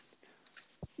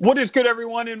What is good,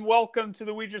 everyone, and welcome to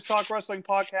the We Just Talk Wrestling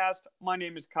podcast. My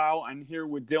name is Kyle. I'm here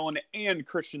with Dylan and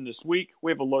Christian this week.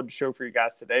 We have a loaded show for you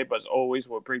guys today, but as always,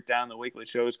 we'll break down the weekly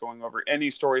shows, going over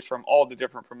any stories from all the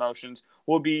different promotions.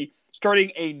 We'll be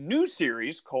starting a new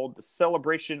series called The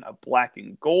Celebration of Black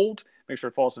and Gold. Make sure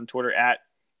to follow us on Twitter and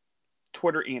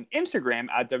Instagram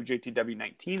at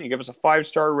WJTW19 and give us a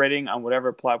 5-star rating on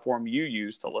whatever platform you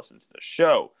use to listen to the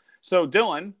show. So,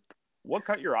 Dylan, what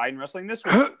caught your eye in wrestling this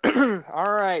week?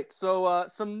 All right, so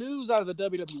some news out of the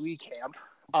WWE camp.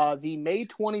 The May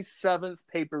 27th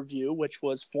pay-per-view, which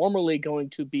was formerly going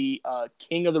to be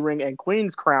King of the Ring and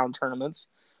Queen's Crown tournaments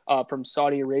from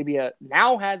Saudi Arabia,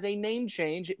 now has a name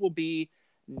change. It will be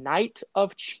Night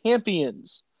of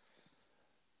Champions.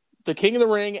 The King of the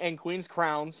Ring and Queen's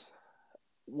Crowns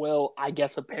will, I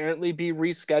guess, apparently be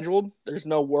rescheduled. There's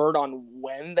no word on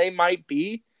when they might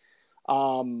be.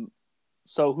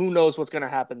 So who knows what's going to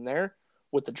happen there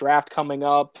with the draft coming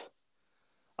up.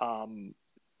 I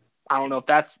don't know if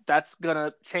that's going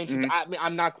to change.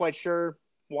 I'm not quite sure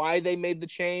why they made the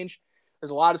change.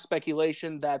 There's a lot of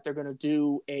speculation that they're going to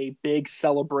do a big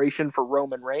celebration for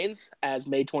Roman Reigns as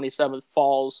May 27th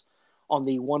falls on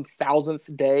the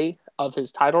 1000th day of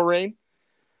his title reign.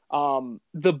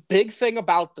 The big thing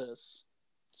about this,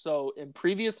 so in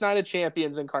previous Night of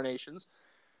Champions incarnations,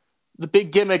 the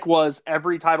big gimmick was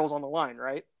every title's on the line,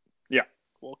 right? Yeah.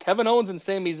 Well, Kevin Owens and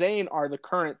Sami Zayn are the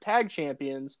current tag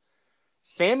champions.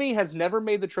 Sami has never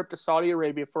made the trip to Saudi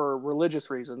Arabia for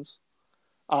religious reasons,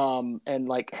 and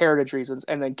like heritage reasons.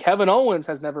 And then Kevin Owens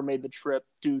has never made the trip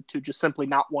due to just simply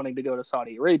not wanting to go to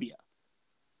Saudi Arabia.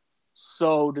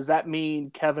 So does that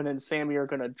mean Kevin and Sami are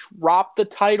going to drop the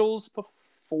titles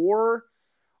before?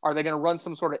 Are they going to run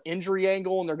some sort of injury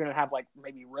angle and they're going to have like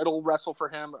maybe Riddle wrestle for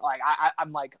him?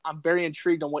 I'm very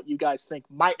intrigued on what you guys think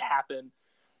might happen.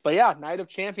 But yeah, Night of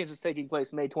Champions is taking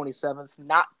place May 27th,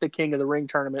 not the King of the Ring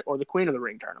tournament or the Queen of the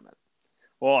Ring tournament.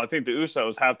 Well, I think the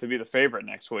Usos have to be the favorite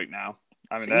next week now.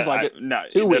 I mean, Seems like it. No,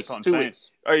 2 weeks. That's what I'm 2 saying.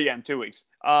 weeks. Oh yeah, in 2 weeks.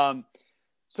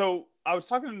 So I was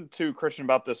talking to Christian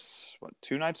about this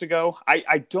 2 nights ago.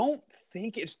 I don't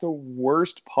think it's the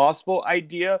worst possible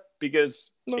idea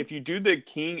because if you do the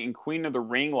King and Queen of the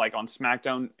Ring like on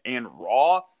SmackDown and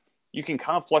Raw, you can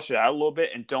kind of flush it out a little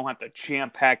bit and don't have to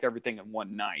jam-pack everything in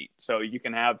one night. So you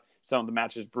can have some of the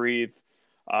matches breathe.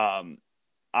 I'm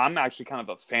actually kind of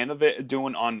a fan of it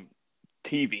doing on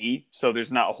TV, so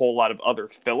there's not a whole lot of other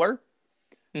filler.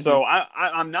 Mm-hmm. So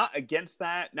I'm not against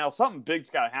that. Now, something big's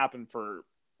got to happen for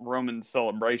Roman's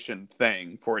celebration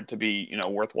thing for it to be,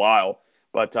 worthwhile.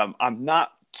 But I'm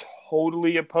not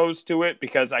totally opposed to it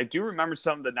because I do remember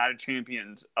some of the Night of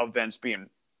Champions events being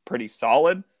pretty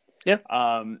solid. Yeah.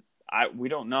 We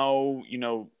don't know,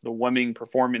 the women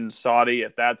performing in Saudi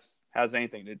if that's has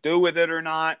anything to do with it or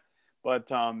not.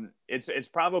 But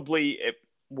it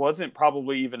wasn't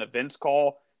probably even a Vince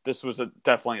call. This was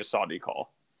definitely a Saudi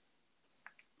call.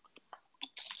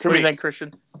 What do you think,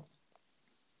 Christian?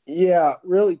 Yeah,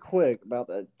 really quick about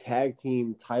the tag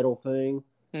team title thing.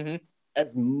 Mm-hmm.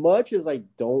 As much as I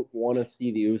don't want to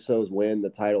see the Usos win the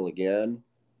title again,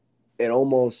 and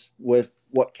almost with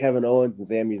what Kevin Owens and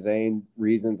Sami Zayn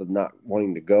reasons of not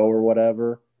wanting to go or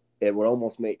whatever, it would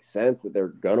almost make sense that they're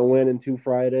going to win in 2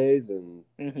 Fridays, and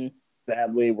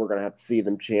sadly, we're going to have to see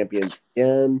them champions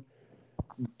again.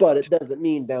 But it doesn't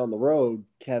mean down the road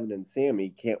Kevin and Sami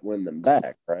can't win them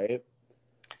back, right?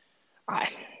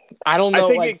 I don't know. I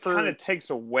think it kind of takes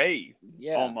away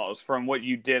almost from what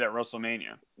you did at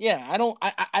WrestleMania. Yeah,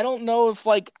 I don't know if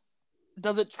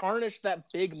does it tarnish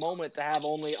that big moment to have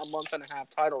only a month and a half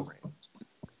title reign?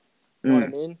 You know what I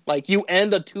mean? Like you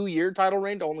end a 2-year title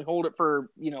reign to only hold it for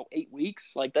 8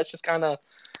 weeks. Like that's just kind of,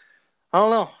 I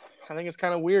don't know. I think it's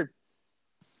kind of weird.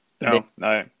 No.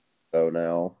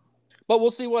 Now. But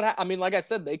we'll see what. I mean, like I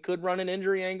said, they could run an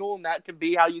injury angle, and that could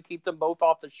be how you keep them both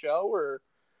off the show, or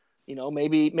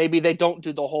maybe they don't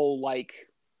do the whole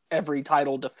every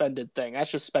title defended thing.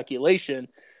 That's just speculation.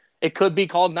 It could be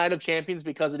called Night of Champions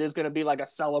because it is going to be like a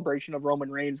celebration of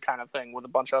Roman Reigns kind of thing with a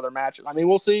bunch of other matches. I mean,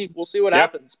 we'll see what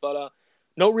happens, but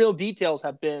no real details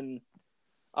have been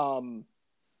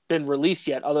released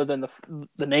yet, other than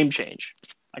the name change.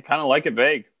 I kind of like it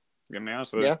vague. To be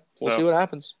honest with you. Yeah, we'll see what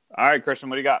happens. All right, Christian,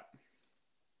 what do you got?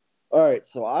 All right,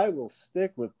 so I will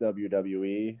stick with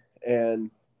WWE, and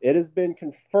it has been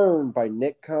confirmed by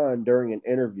Nick Khan during an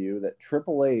interview that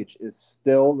Triple H is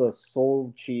still the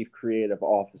sole chief creative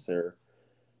officer.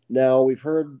 Now, we've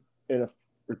heard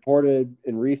reported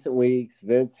in recent weeks,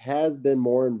 Vince has been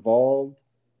more involved,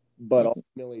 but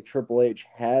ultimately Triple H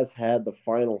has had the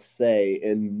final say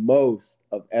in most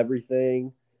of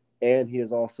everything, and he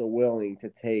is also willing to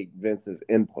take Vince's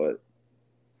input.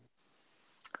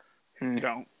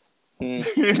 Don't.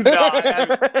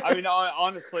 I mean,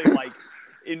 honestly, like,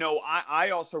 I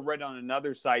also read on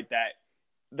another site that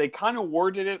they kind of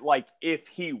worded it like if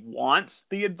he wants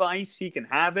the advice, he can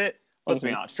have it. Let's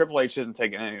be honest. Triple H isn't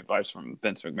taking any advice from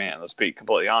Vince McMahon. Let's be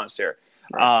completely honest here.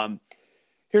 Right.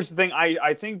 Here's the thing.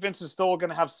 I think Vince is still going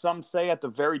to have some say at the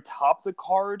very top of the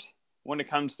card when it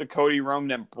comes to Cody,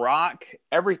 Roman, and Brock.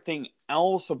 Everything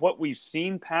else of what we've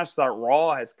seen past that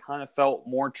Raw has kind of felt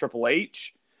more Triple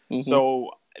H.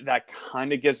 So that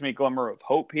kind of gives me a glimmer of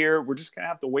hope here. We're just going to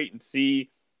have to wait and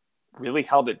see really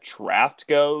how the draft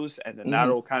goes, and then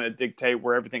that'll kind of dictate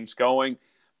where everything's going.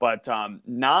 But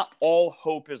not all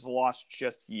hope is lost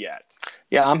just yet.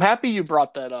 Yeah, I'm happy you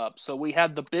brought that up. So we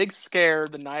had the big scare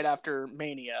the night after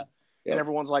Mania, and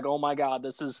everyone's like, "Oh my God,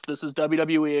 this is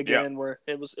WWE again." Where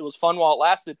it was fun while it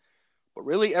lasted, but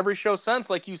really every show since,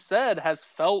 like you said, has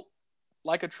felt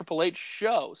like a Triple H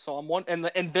show. So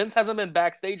and Vince hasn't been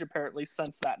backstage apparently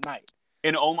since that night.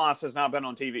 And Omos has not been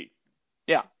on TV.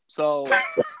 Yeah, so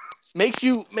makes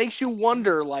you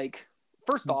wonder, like,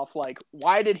 first off, like,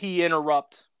 why did he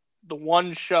interrupt the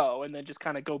one show and then just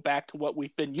kind of go back to what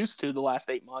we've been used to the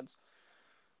last 8 months?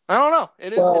 I don't know.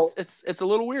 It's a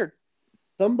little weird.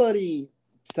 Somebody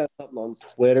said something on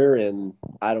Twitter, and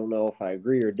I don't know if I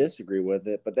agree or disagree with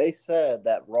it, but they said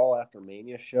that Raw After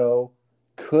Mania show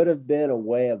could have been a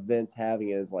way of Vince having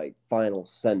his like final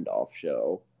send-off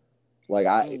show. Like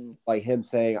like him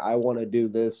saying, I want to do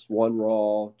this one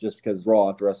Raw just because Raw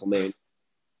after WrestleMania,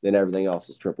 then everything else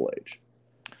is Triple H.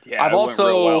 Yeah,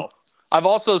 I've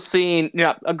also seen,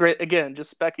 again,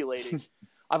 just speculating.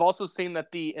 I've also seen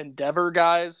that the Endeavor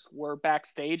guys were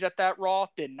backstage at that Raw,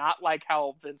 did not like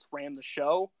how Vince ran the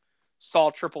show, saw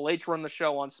Triple H run the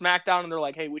show on SmackDown, and they're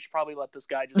like, hey, we should probably let this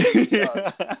guy just do what he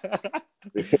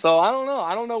does. So I don't know.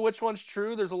 I don't know which one's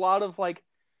true. There's a lot of, like,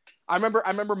 I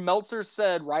remember Meltzer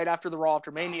said right after the Raw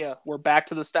After Mania, we're back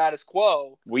to the status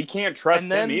quo. We can't trust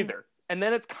him either. And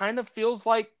then it kind of feels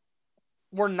like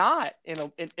we're not in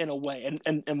a way.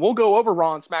 And we'll go over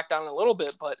Raw and SmackDown in a little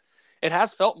bit, but it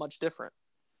has felt much different.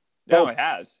 No, it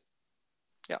has.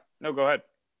 Yeah. No, go ahead.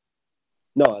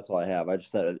 No, that's all I have. I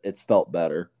just said it's felt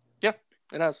better. Yeah,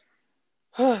 it has.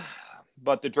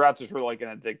 But the draft is really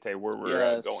going to dictate where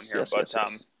we're going here.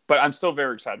 But I'm still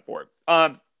very excited for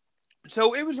it.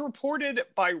 So it was reported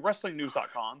by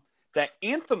WrestlingNews.com that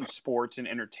Anthem Sports and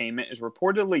Entertainment is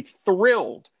reportedly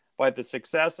thrilled by the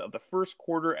success of the first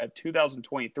quarter of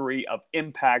 2023 of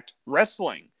Impact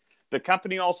Wrestling. The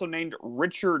company also named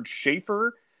Richard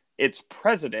Schaefer its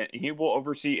president, and he will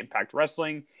oversee Impact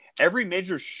Wrestling. Every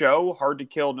major show, Hard to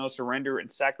Kill, No Surrender,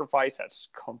 and Sacrifice, has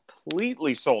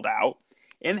completely sold out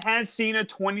and has seen a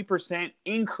 20%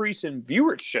 increase in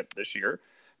viewership this year.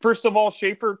 First of all,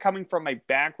 Schaefer, coming from a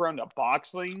background of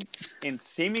boxing and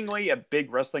seemingly a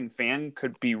big wrestling fan,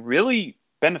 could be really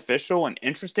beneficial and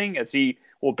interesting, as he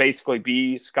will basically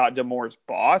be Scott D'Amore's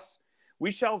boss. We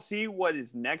shall see what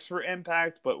is next for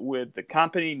Impact, but with the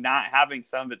company not having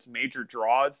some of its major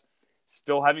draws,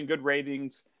 still having good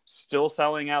ratings, still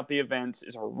selling out the events,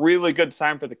 is a really good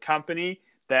sign for the company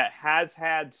that has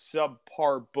had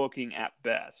subpar booking at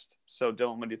best. So,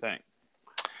 Dylan, what do you think?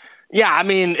 Yeah, I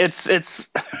mean, it's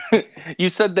you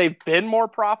said they've been more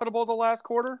profitable the last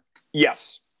quarter?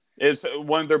 Yes. It's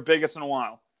one of their biggest in a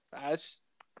while.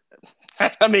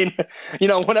 I mean,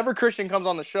 whenever Christian comes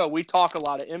on the show, we talk a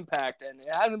lot of Impact, and it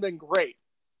hasn't been great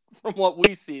from what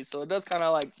we see. So it does kind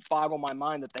of like boggle my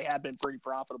mind that they have been pretty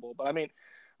profitable. But I mean,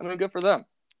 good for them,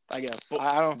 I guess.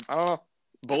 I don't know.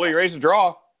 Bully Ray's a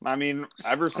draw. I mean,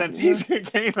 ever since he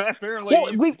came, apparently.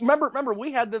 Well, remember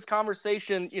we had this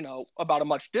conversation, about a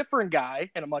much different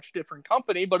guy and a much different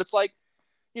company. But it's like,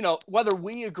 whether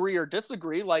we agree or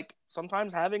disagree, like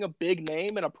sometimes having a big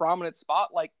name in a prominent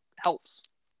spot like helps.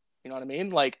 You know what I mean?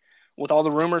 Like, with all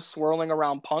the rumors swirling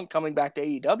around Punk coming back to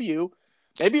AEW,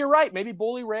 maybe you're right. Maybe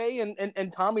Bully Ray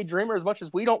and Tommy Dreamer, as much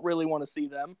as we don't really want to see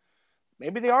them,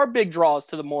 maybe they are big draws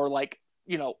to the more, like,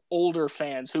 older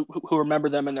fans who remember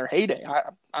them in their heyday.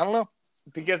 I don't know.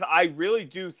 Because I really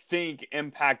do think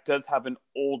Impact does have an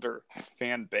older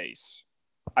fan base.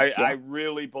 I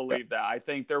really believe that. I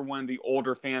think they're one of the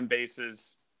older fan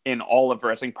bases in all of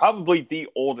wrestling, probably the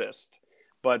oldest.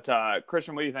 But,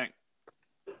 Christian, what do you think?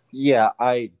 Yeah,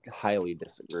 I highly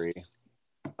disagree.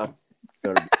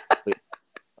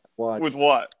 With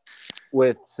what?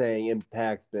 With saying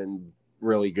Impact's been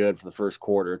really good for the first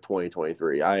quarter of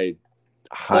 2023. I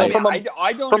don't from agree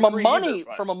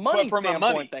from a money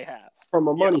standpoint, they have. From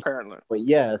a money apparently. Standpoint,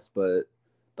 yes, but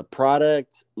the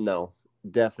product, no,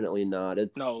 definitely not.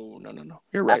 It's no.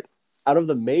 You're right. Out of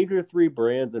the major three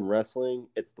brands in wrestling,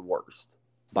 it's the worst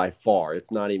by far.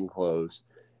 It's not even close.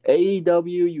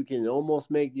 AEW, you can almost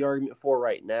make the argument for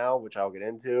right now, which I'll get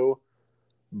into.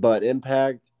 But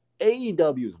Impact,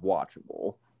 AEW is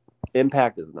watchable.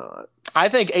 Impact is not. I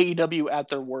think AEW at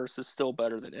their worst is still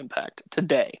better than Impact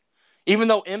today. Even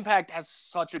though Impact has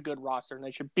such a good roster and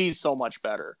they should be so much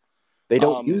better. They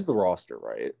don't use the roster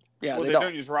right. Yeah, well, they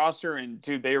don't use roster, and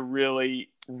dude, they're really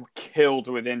killed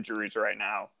with injuries right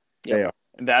now. Yep. They are.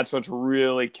 And that's what's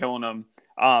really killing them.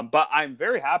 But I'm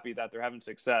very happy that they're having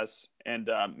success. And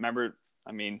remember,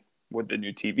 I mean, with the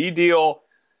new TV deal,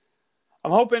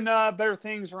 I'm hoping better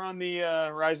things are on the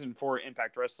horizon for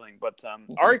Impact Wrestling. But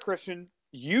all right, Christian,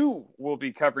 you will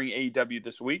be covering AEW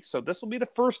this week. So this will be the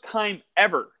first time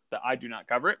ever that I do not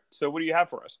cover it. So what do you have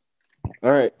for us?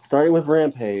 All right, starting with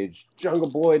Rampage. Jungle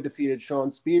Boy defeated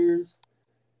Shawn Spears.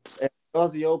 And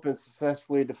Aussie Open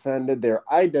successfully defended their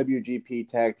IWGP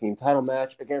Tag Team title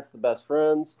match against the Best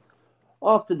Friends.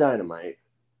 Off to Dynamite.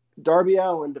 Darby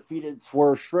Allin defeated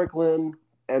Swerve Strickland.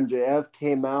 MJF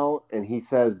came out and he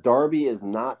says Darby is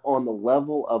not on the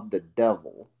level of the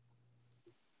devil.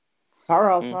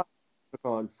 Powerhouse Hobbs took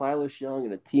on Silas Young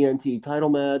in a TNT title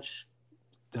match.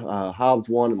 Hobbs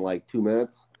won in like 2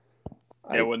 minutes.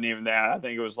 It wasn't even that. I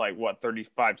think it was like,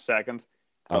 35 seconds?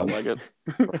 Felt like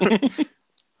it.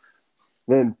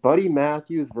 Then Buddy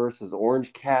Matthews versus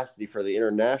Orange Cassidy for the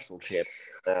International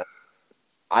Championship.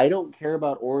 I don't care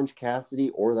about Orange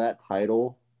Cassidy or that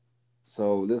title,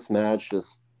 so this match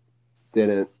just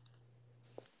didn't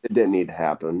need to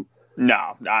happen.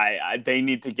 No, they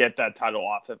need to get that title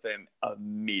off of him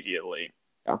immediately.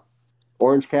 Yeah.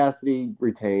 Orange Cassidy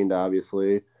retained,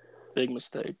 obviously. Big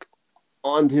mistake.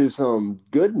 On to some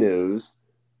good news.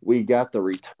 We got the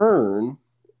return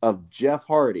of Jeff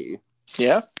Hardy.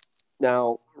 Yeah.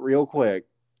 Now, real quick,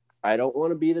 I don't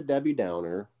want to be the Debbie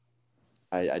Downer.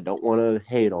 I don't want to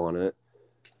hate on it,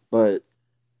 but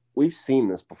we've seen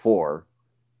this before.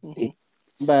 He's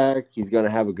back. He's going to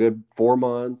have a good 4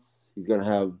 months. He's going to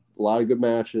have a lot of good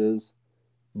matches,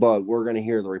 but we're going to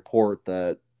hear the report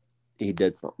that he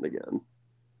did something again.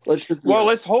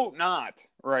 Let's hope not,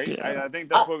 right? Yeah. I think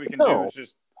that's what we can do is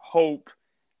just hope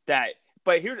that.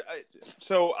 But here,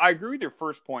 so I agree with your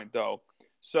first point, though.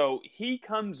 So he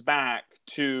comes back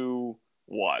to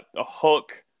what? The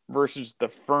Hook versus the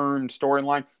Fern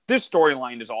storyline. This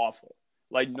storyline is awful.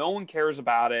 Like, no one cares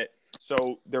about it. So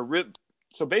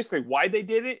so basically why they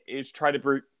did it is try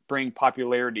to bring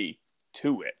popularity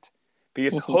to it.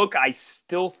 Because Hook, I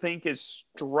still think, is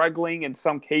struggling in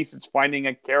some cases finding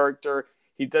a character.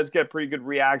 He does get a pretty good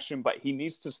reaction, but he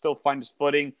needs to still find his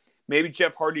footing. Maybe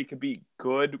Jeff Hardy could be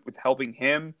good with helping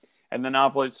him. And then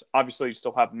obviously you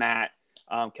still have Matt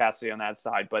Cassidy on that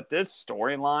side. But this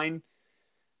storyline,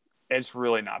 it's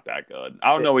really not that good.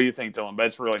 I don't know what you think, Dylan, but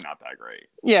it's really not that great.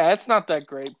 Yeah, it's not that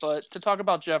great. But to talk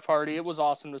about Jeff Hardy, it was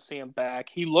awesome to see him back.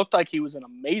 He looked like he was in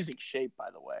amazing shape, by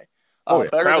the way.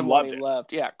 Better crowd than when he loved it.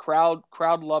 left. Yeah, crowd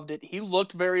loved it. He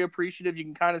looked very appreciative. You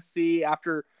can kind of see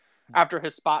after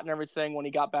his spot and everything when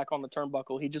he got back on the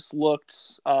turnbuckle, he just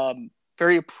looked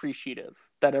very appreciative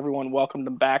that everyone welcomed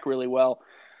him back really well.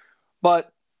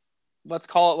 But let's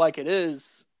call it like it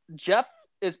is.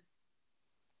 This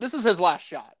is his last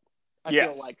shot. I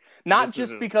feel like not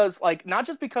just because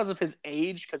of his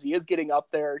age, because he is getting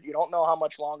up there. You don't know how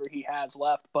much longer he has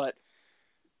left, but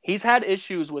he's had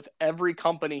issues with every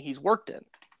company he's worked in.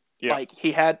 Yeah. Like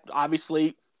he had,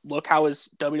 obviously, look how his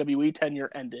WWE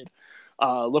tenure ended.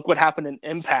 Look what happened in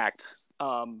Impact.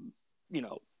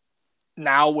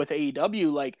 Now with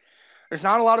AEW, like there's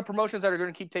not a lot of promotions that are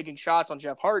going to keep taking shots on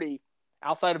Jeff Hardy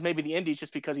outside of maybe the Indies,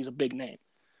 just because he's a big name.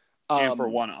 And for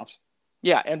one-offs.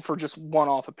 Yeah, and for just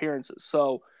one-off appearances.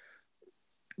 So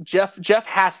Jeff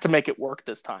has to make it work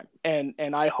this time.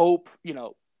 And I hope,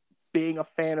 being a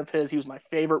fan of his, he was my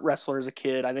favorite wrestler as a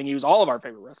kid. I think he was all of our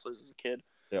favorite wrestlers as a kid.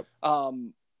 Yep.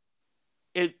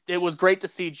 It was great to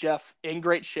see Jeff in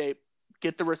great shape,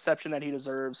 get the reception that he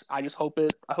deserves. I hope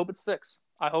it sticks.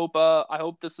 I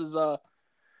hope this is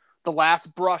the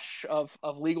last brush of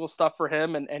legal stuff for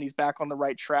him, and he's back on the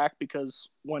right track, because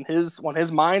when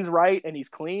his mind's right and he's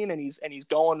clean and he's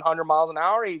going 100 miles an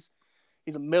hour, he's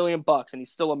 $1 million, and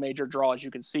he's still a major draw, as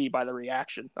you can see by the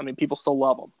reaction. I mean, people still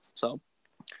love him. So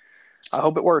I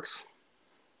hope it works.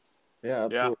 Yeah,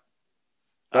 absolutely.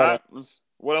 Yeah.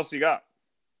 What else you got?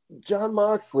 Jon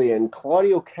Moxley and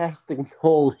Claudio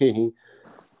Castagnoli.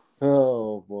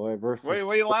 Oh boy! Versus. What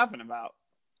are you laughing about?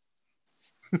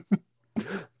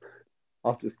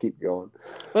 I'll just keep going.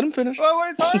 Let him finish. What are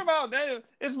you talking about?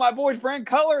 It's my boys Brent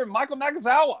Cutler and Michael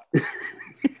Nakazawa.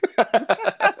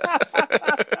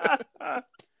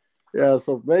 Yeah,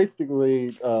 so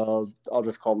basically, I'll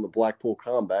just call them the Blackpool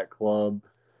Combat Club.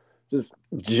 just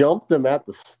jumped him at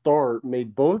the start,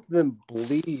 made both of them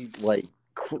bleed like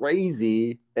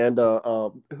crazy. And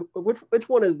which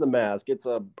one is the mask? It's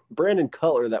a Brandon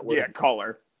Cutler that was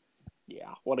Cutler.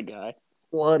 Yeah, what a guy.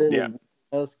 Blood in his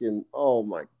mask, and oh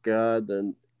my god!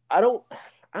 Then I don't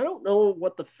know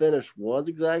what the finish was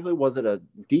exactly. Was it a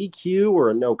DQ or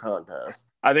a no contest?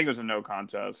 I think it was a no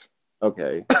contest.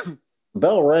 Okay.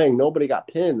 Bell rang, nobody got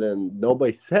pinned, and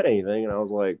nobody said anything, and I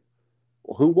was like,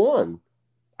 well, who won?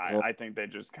 I think they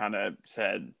just kind of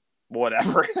said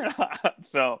whatever.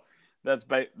 So that's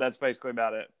basically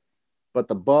about it. But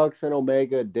the Bucks and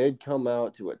Omega did come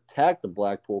out to attack the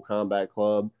Blackpool Combat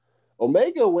Club.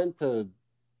 Omega went to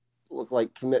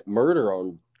commit murder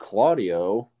on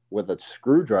Claudio with a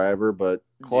screwdriver, but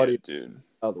Claudio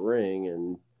out of the ring,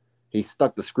 and he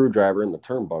stuck the screwdriver in the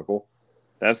turnbuckle.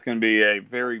 That's going to be a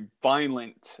very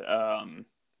violent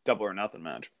double or nothing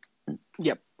match.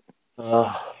 Yep.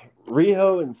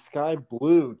 Riho and Sky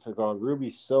Blue took on Ruby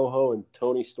Soho and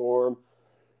Toni Storm.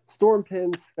 Storm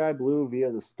pins Sky Blue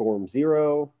via the Storm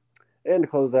Zero. And to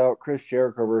close out, Chris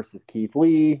Jericho versus Keith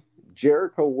Lee.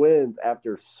 Jericho wins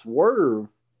after Swerve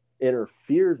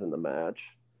interferes in the match,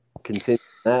 continuing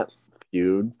that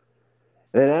feud.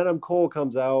 And then Adam Cole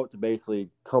comes out to basically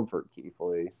comfort Keith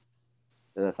Lee.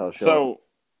 And that's how it shows. So,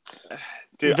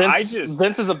 dude, Vince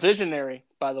is a visionary,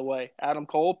 by the way. Adam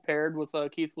Cole paired with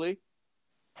Keith Lee.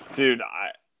 Dude,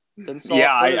 I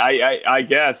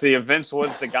guess. Yeah, Vince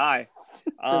was the guy.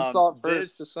 Vince saw it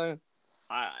first, just saying.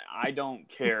 I don't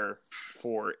care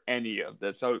for any of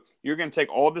this. So you're going to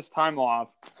take all this time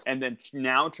off and then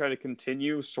now try to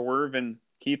continue Swerve and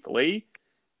Keith Lee,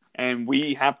 and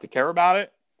we have to care about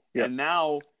it? Yep. And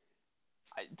now,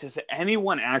 does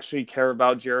anyone actually care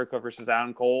about Jericho versus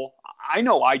Adam Cole? I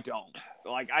know I don't.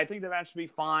 I think the match should be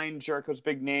fine. Jericho's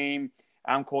big name.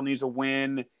 Adam Cole needs a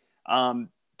win.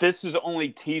 This is only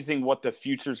teasing what the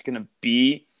future is going to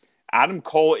be. Adam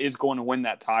Cole is going to win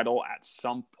that title at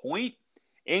some point,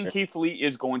 and Keith Lee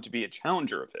is going to be a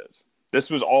challenger of his. This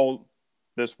was all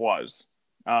this was.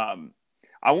 I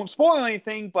won't spoil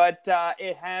anything, but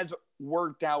it has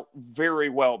worked out very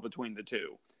well between the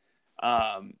two.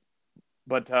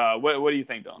 But what do you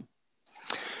think, Don?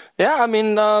 Yeah, I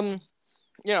mean, I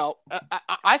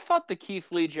thought the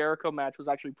Keith Lee Jericho match was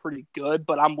actually pretty good,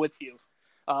 but I'm with you.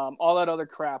 All that other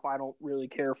crap I don't really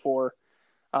care for.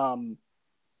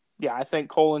 I think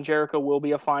Cole and Jericho will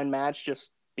be a fine match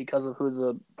just because of who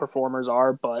the performers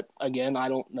are. But again, I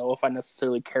don't know if I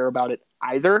necessarily care about it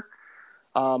either.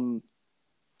 But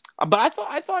I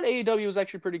thought AEW was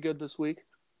actually pretty good this week.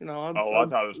 I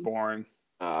thought it was boring.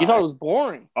 You thought it was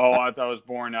boring? Oh, I thought it was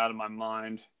boring out of my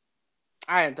mind.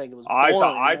 I didn't think it was boring.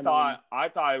 I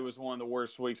thought it was one of the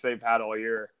worst weeks they've had all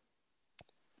year.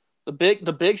 The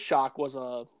big shock was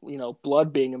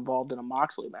blood being involved in a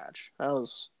Moxley match. That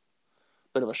was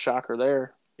a bit of a shocker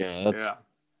there. Yeah,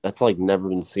 that's like never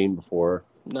been seen before.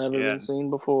 Never been seen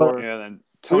before. Yeah, then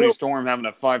Toni Storm having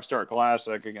a 5-star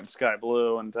classic against Sky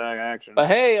Blue and tag action. But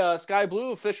hey, Sky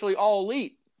Blue officially all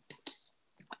elite.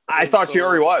 I thought she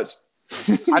already was.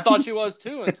 I thought she was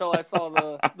too until I saw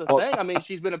the thing. I mean,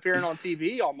 she's been appearing on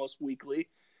TV almost weekly,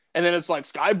 and then it's like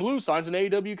Sky Blue signs an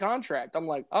AEW contract. I'm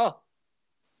like, oh.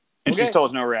 And she still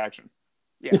has no reaction.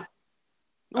 Yeah.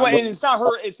 Well, and it's not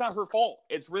her. It's not her fault.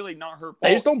 It's really not her fault.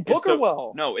 They just don't book her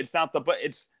well. No, it's not but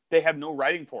they have no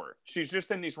writing for her. She's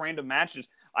just in these random matches.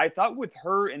 I thought with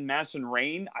her and Madison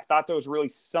Rayne, I thought there was really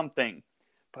something.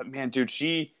 But man, dude,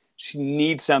 she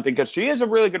needs something because she is a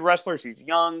really good wrestler. She's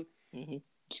young. Mm-hmm.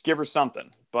 Just give her something.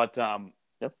 But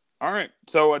yep. All right.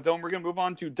 So Dylan, we're gonna move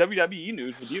on to WWE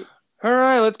news with you. All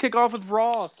right, let's kick off with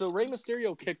Raw. So Rey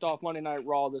Mysterio kicked off Monday Night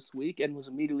Raw this week and was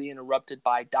immediately interrupted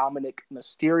by Dominic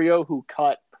Mysterio, who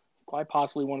cut quite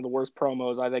possibly one of the worst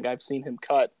promos I think I've seen him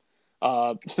cut. He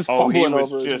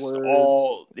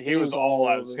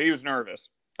was nervous.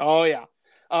 Oh, yeah.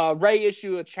 Rey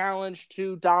issued a challenge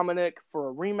to Dominic for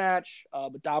a rematch,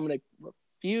 but Dominic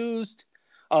refused,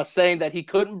 saying that he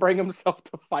couldn't bring himself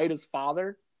to fight his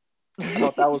father. I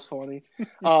thought that was funny.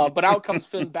 But out comes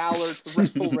Finn Balor to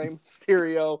wrestle Rey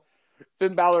Mysterio.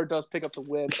 Finn Balor does pick up the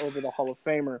win over the Hall of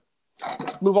Famer.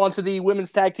 Move on to the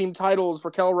women's tag team titles.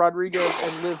 Raquel Rodriguez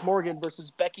and Liv Morgan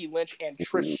versus Becky Lynch and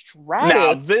Trish Stratus. Now,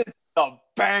 this is a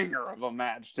banger of a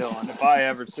match, Dylan, if I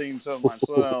ever seen so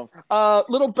myself.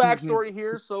 Little backstory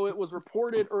here. So it was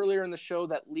reported earlier in the show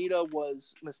that Lita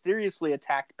was mysteriously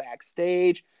attacked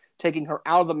backstage, taking her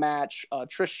out of the match.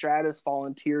 Trish Stratus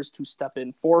volunteers to step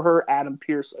in for her. Adam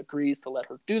Pearce agrees to let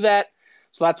her do that.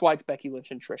 So that's why it's Becky Lynch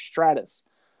and Trish Stratus.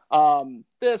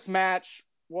 This match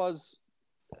was,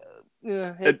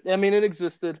 it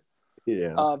existed.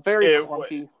 Yeah. Very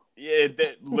clunky. Yeah,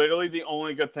 literally the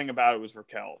only good thing about it was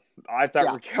Raquel. I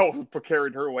thought Raquel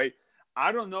carried her weight.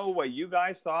 I don't know what you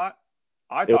guys thought.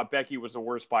 I thought Becky was the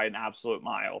worst by an absolute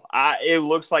mile. It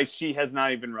looks like she has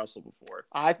not even wrestled before.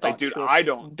 I thought, dude,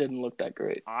 Trish didn't look that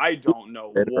great. I don't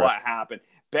know what happened.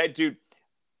 Dude,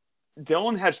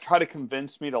 Dylan has tried to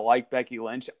convince me to like Becky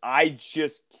Lynch. I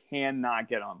just cannot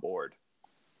get on board.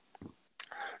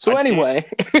 So anyway,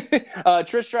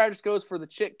 Trish Stratus goes for the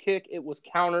chick kick. It was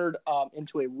countered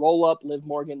into a roll-up. Liv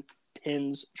Morgan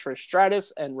pins Trish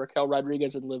Stratus, and Raquel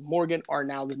Rodriguez and Liv Morgan are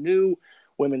now the new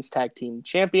women's tag team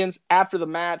champions. After the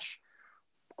match,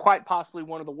 quite possibly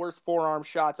one of the worst forearm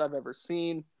shots I've ever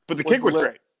seen. But the kick was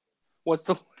great. What?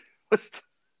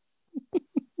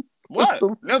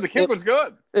 No, the kick was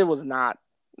good. It was not.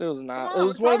 It was not. It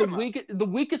was one of the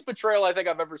weakest betrayal I think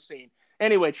I've ever seen.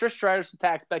 Anyway, Trish Stratus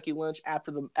attacks Becky Lynch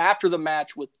after the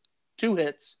match with 2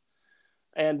 hits,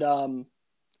 and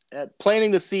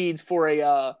planting the seeds for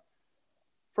a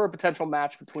potential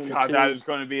match between the two. That is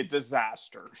going to be a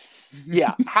disaster.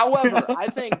 Yeah. However, I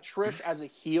think Trish as a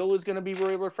heel is going to be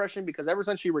really refreshing because ever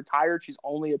since she retired, she's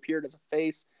only appeared as a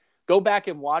face. Go back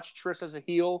and watch Trish as a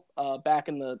heel back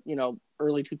in the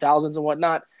early 2000s and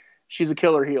whatnot. She's a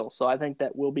killer heel, so I think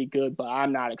that will be good, but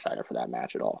I'm not excited for that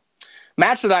match at all.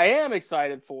 Match that I am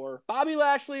excited for, Bobby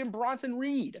Lashley and Bronson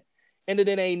Reed ended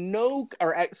in a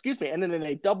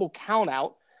double count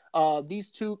out.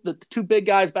 The two big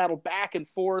guys battled back and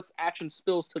forth. Action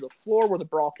spills to the floor where the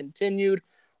brawl continued.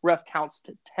 Ref counts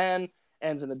to 10,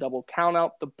 ends in a double count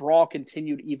out. The brawl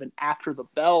continued even after the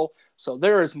bell. So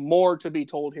there is more to be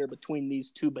told here between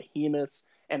these two behemoths,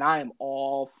 and I am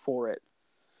all for it.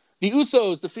 The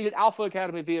Usos defeated Alpha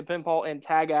Academy via pinfall and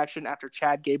tag action after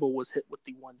Chad Gable was hit with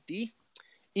the 1D.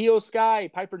 Io Sky,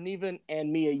 Piper Niven,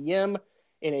 and Mia Yim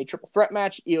in a triple threat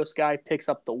match. Io Sky picks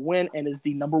up the win and is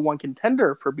the number 1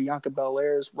 contender for Bianca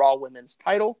Belair's Raw Women's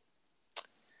title.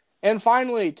 And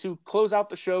finally, to close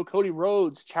out the show, Cody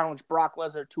Rhodes challenged Brock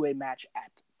Lesnar to a match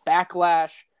at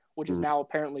Backlash, which is now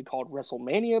apparently called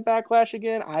WrestleMania Backlash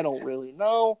again. I don't really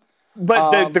know.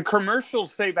 But the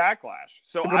commercials say Backlash,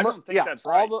 so I don't think that's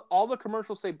right. All the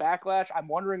commercials say Backlash. I'm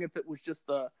wondering if it was just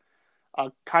a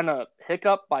kind of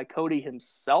hiccup by Cody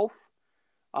himself.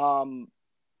 But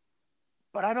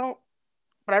I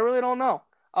really don't know.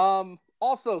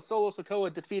 Also, Solo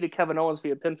Sikoa defeated Kevin Owens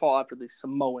via pinfall after the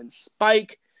Samoan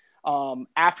Spike.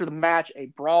 After the match, a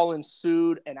brawl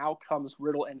ensued, and out comes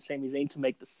Riddle and Sami Zayn to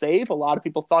make the save. A lot of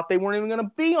people thought they weren't even going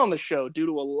to be on the show due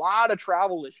to a lot of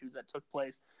travel issues that took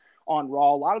place on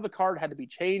Raw. A lot of the card had to be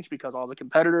changed because all the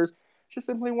competitors just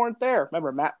simply weren't there.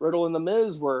 Remember, Matt Riddle and The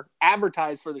Miz were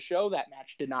advertised for the show. That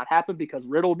match did not happen because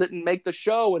Riddle didn't make the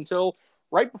show until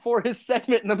right before his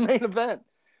segment in the main event.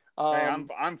 Hey,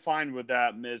 I'm fine with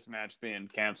that Miz match being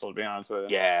canceled, to be honest with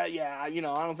you. Yeah. I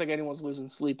don't think anyone's losing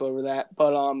sleep over that.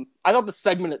 But I thought the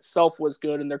segment itself was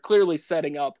good, and they're clearly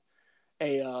setting up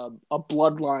a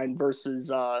bloodline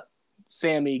versus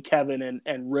Sammy, Kevin,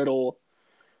 and Riddle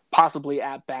possibly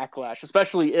at Backlash,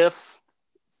 especially if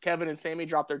Kevin and Sammy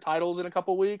drop their titles in a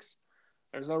couple weeks.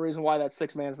 There's no reason why that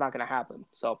 6-man's not going to happen.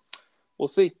 So we'll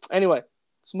see. Anyway,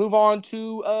 let's move on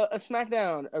to a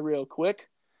SmackDown real quick.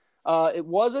 It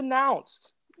was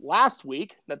announced last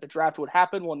week that the draft would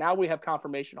happen. Well, now we have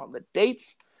confirmation on the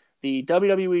dates. The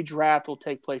WWE draft will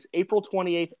take place April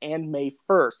 28th and May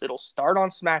 1st. It'll start on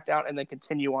SmackDown and then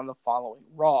continue on the following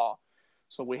Raw.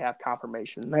 So we have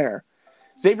confirmation there.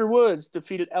 Xavier Woods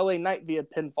defeated LA Knight via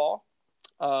pinfall.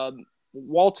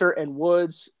 Walter and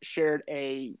Woods shared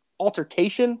a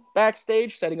altercation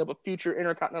backstage, setting up a future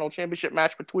Intercontinental Championship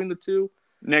match between the two.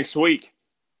 Next week.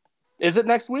 Is it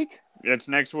next week? It's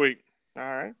next week. All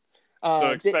right. So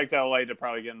expect LA to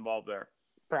probably get involved there.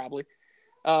 Probably.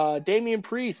 Damian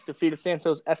Priest defeated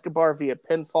Santos Escobar via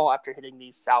pinfall after hitting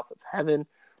the South of Heaven.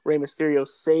 Rey Mysterio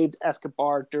saved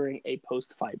Escobar during a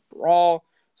post-fight brawl.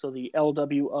 So the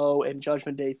LWO and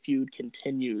Judgment Day feud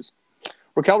continues.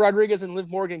 Raquel Rodriguez and Liv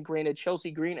Morgan granted Chelsea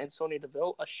Green and Sonya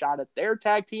Deville a shot at their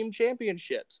tag team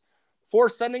championships before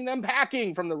sending them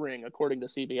packing from the ring, according to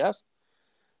CBS.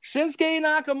 Shinsuke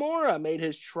Nakamura made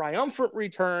his triumphant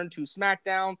return to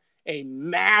SmackDown. A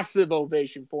massive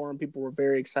ovation for him. People were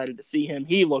very excited to see him.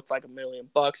 He looked like $1 million.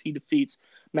 He defeats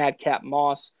Madcap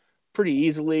Moss pretty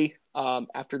easily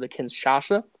after the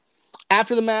Kinshasa.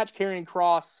 After the match, Karrion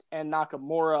Kross and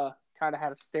Nakamura kind of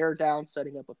had a stare down,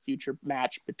 setting up a future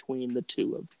match between the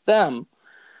two of them.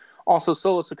 Also,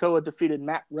 Solo Sikoa defeated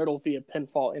Matt Riddle via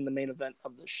pinfall in the main event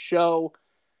of the show.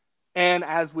 And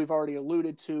as we've already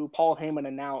alluded to, Paul Heyman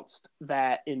announced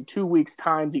that in 2 weeks'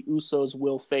 time, the Usos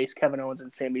will face Kevin Owens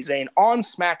and Sami Zayn on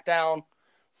SmackDown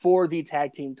for the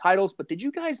tag team titles. But did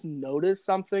you guys notice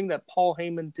something that Paul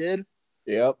Heyman did?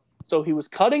 Yep. So he was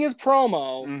cutting his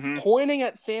promo, pointing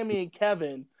at Sami and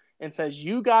Kevin, and says,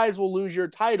 "You guys will lose your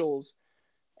titles."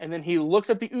 And then he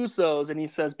looks at the Usos and he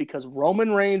says, "Because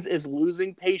Roman Reigns is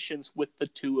losing patience with the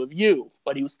two of you."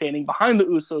 But he was standing behind the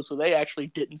Usos, so they actually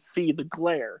didn't see the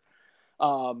glare.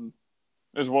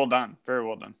 It was well done. Very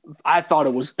well done. I thought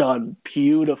it was done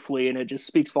beautifully, and it just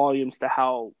speaks volumes to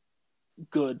how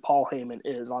good Paul Heyman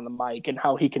is on the mic and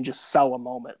how he can just sell a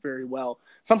moment very well.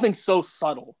 Something so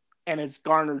subtle and has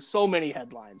garnered so many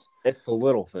headlines. It's the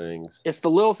little things. It's the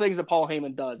little things that Paul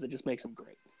Heyman does that just makes him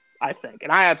great, I think.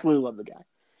 And I absolutely love the guy.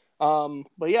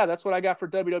 But yeah, that's what I got for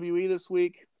WWE this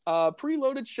week.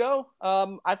 Preloaded show.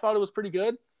 I thought it was pretty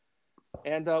good.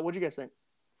 And what'd you guys think?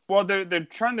 Well, they're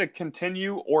trying to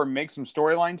continue or make some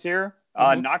storylines here.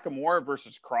 Nakamura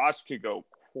versus Cross could go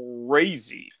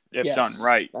crazy if done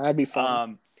right. That'd be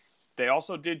fun. They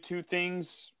also did two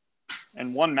things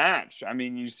in one match. I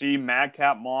mean, you see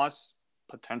Madcap Moss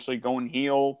potentially going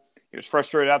heel. He was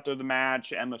frustrated after the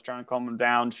match. Emma's trying to calm him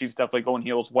down. She's definitely going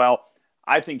heel as well.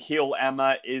 I think heel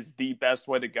Emma is the best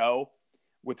way to go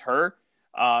with her.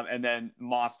 And then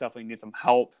Moss definitely needs some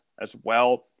help as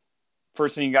well.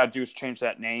 First thing you got to do is change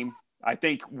that name. I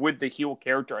think with the heel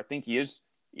character, I think he is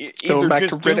either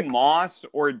just do Moss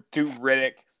or do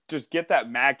Riddick. Just get that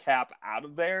Madcap out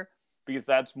of there because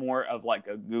that's more of like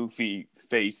a goofy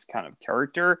face kind of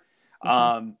character.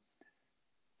 Honestly,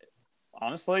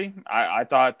 I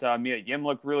thought Mia Yim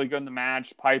looked really good in the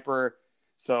match. Piper.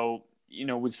 So,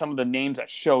 with some of the names that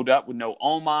showed up with no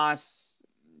Omos,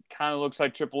 kind of looks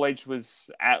like Triple H was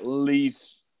at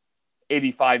least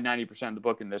 85-90% of the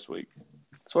booking this week.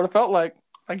 That's what it felt like.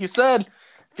 Like you said,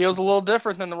 feels a little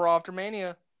different than the Raw after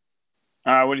Mania.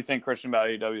 What do you think, Christian, about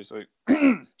AEW this week?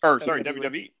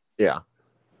 WWE. Yeah.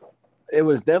 It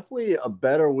was definitely a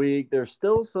better week. There's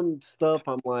still some stuff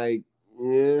I'm like,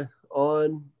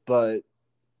 on, but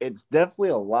it's definitely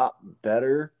a lot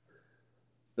better.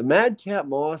 The Madcap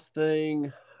Moss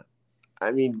thing,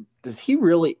 I mean, does he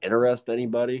really interest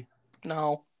anybody?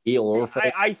 No. Heel or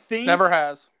face? I think never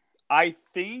has. I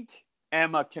think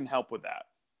Emma can help with that.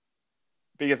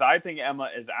 Because I think Emma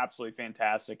is absolutely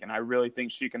fantastic, and I really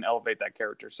think she can elevate that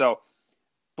character. So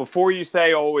before you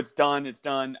say, "Oh, it's done,"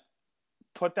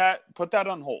 put that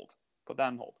on hold. Put that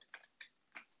on hold.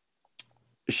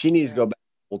 She needs to go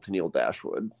back to Neil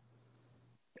Dashwood.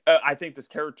 I think this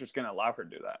character is going to allow her to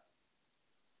do that.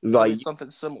 Like something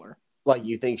similar. Like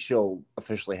you think she'll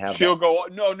officially have? She'll go.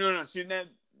 No. She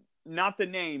not the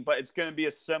name, but it's going to be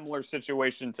a similar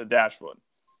situation to Dashwood.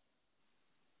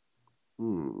 I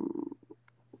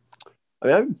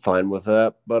mean, I'm fine with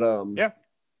that, but yeah.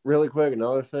 Really quick,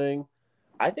 another thing.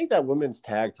 I think that women's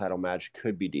tag title match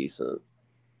could be decent.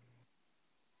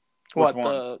 What,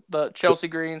 the Chelsea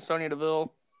Green, Sonya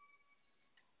Deville?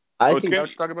 I think what you're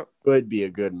talking about? Could be a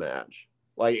good match.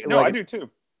 I do too.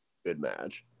 Good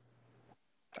match.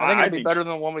 I think it'd be better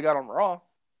than the one we got on Raw.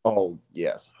 Oh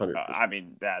yes, 100%. I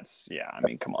mean,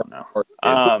 come on now.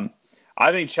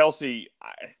 I think Chelsea.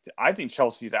 I think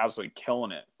Chelsea's absolutely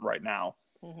killing it right now.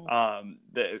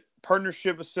 The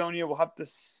partnership with Sonya, we'll have to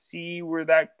see where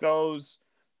that goes.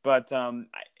 But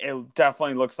it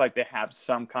definitely looks like they have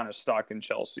some kind of stock in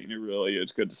Chelsea. And it really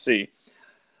is good to see.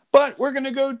 But we're going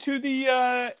to go to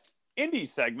the indie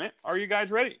segment. Are you guys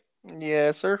ready?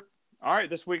 Yes, sir. All right.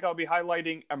 This week I'll be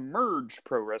highlighting Emerge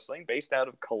Pro Wrestling based out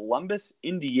of Columbus,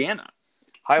 Indiana.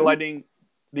 Highlighting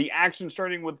the action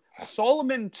starting with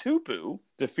Solomon Tupu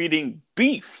defeating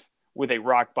Beef with a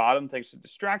rock bottom takes a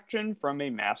distraction from a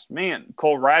masked man.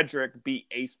 Cole Radrick beat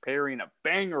Ace Perry in a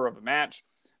banger of a match.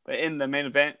 But in the main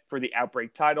event for the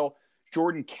Outbreak title,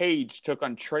 Jordan Cage took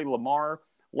on Trey Lamar.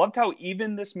 Loved how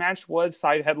even this match was.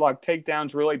 Side headlock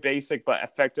takedowns, really basic but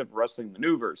effective wrestling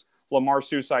maneuvers. Lamar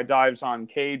suicide dives on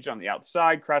Cage on the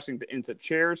outside, crashing into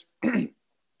chairs.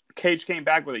 Cage came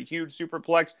back with a huge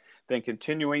superplex, then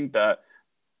continuing the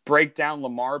breakdown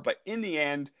Lamar. But in the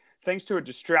end, thanks to a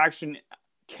distraction,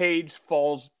 Cage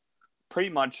falls pretty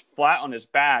much flat on his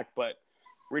back, but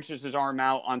reaches his arm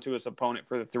out onto his opponent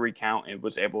for the 3 count and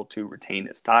was able to retain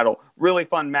his title. Really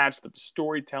fun match, but the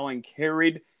storytelling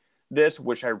carried this,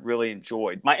 which I really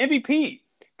enjoyed. My MVP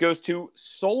goes to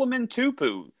Solomon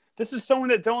Tupu. This is someone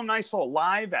that Dylan and I saw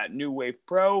live at New Wave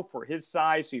Pro. For his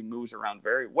size, he moves around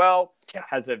very well.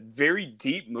 Has a very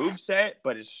deep moveset,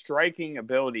 but his striking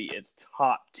ability is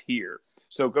top tier.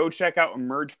 So go check out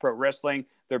Emerge Pro Wrestling.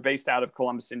 They're based out of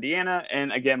Columbus, Indiana.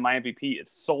 And again, my MVP is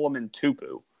Solomon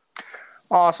Tupu.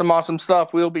 Awesome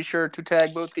stuff. We'll be sure to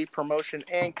tag both the promotion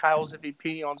and Kyle's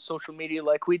MVP on social media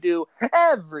like we do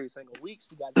every single week.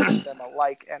 So you guys give them a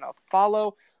like and a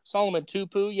follow. Solomon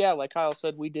Tupu, yeah, like Kyle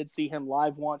said, we did see him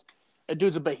live once. The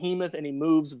dude's a behemoth, and he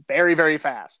moves very, very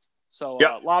fast. So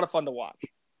a lot of fun to watch.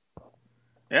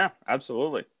 Yeah,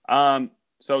 absolutely.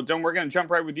 So, Dylan, we're going to jump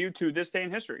right with you to this day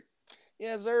in history.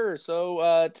 Yes, sir.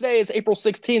 So today is April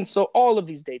 16th, so all of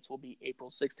these dates will be April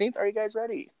 16th. Are you guys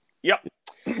ready? Yep.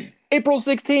 April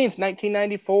 16th,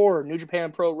 1994, New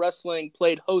Japan Pro Wrestling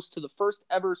played host to the first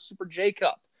ever Super J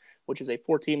Cup, which is a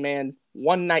 14-man,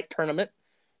 one-night tournament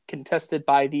contested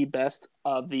by the best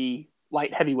of the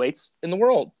light heavyweights in the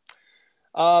world.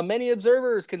 Many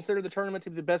observers consider the tournament to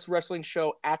be the best wrestling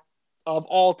show of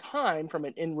all time from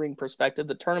an in-ring perspective.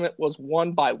 The tournament was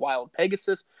won by Wild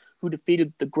Pegasus, who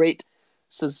defeated the great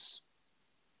Sasuke?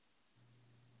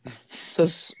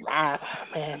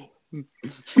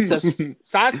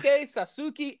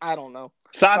 I don't know.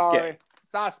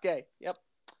 Sasuke. Yep.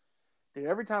 Dude,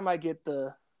 every time I get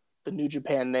the New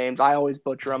Japan names, I always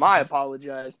butcher them. I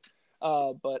apologize.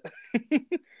 But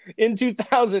in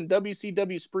 2000,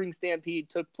 WCW Spring Stampede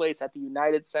took place at the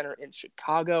United Center in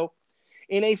Chicago.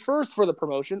 In a first for the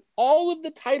promotion, all of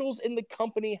the titles in the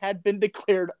company had been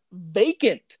declared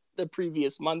vacant the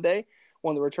previous Monday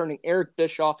when the returning Eric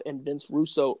Bischoff and Vince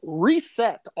Russo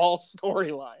reset all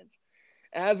storylines.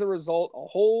 As a result, a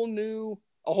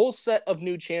whole set of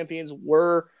new champions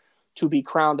were to be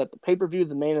crowned at the pay-per-view.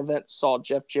 The main event saw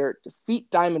Jeff Jarrett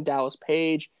defeat Diamond Dallas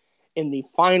Page in the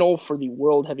final for the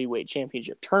World Heavyweight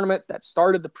Championship tournament that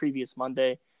started the previous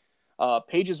Monday.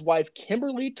 Page's wife,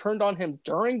 Kimberly, turned on him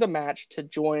during the match to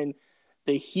join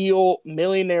the heel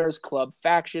Millionaires Club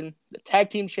faction. The Tag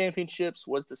Team Championships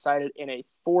was decided in a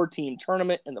 4-team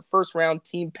tournament. In the first round,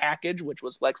 Team Package, which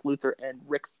was Lex Luthor and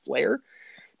Ric Flair,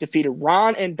 defeated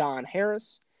Ron and Don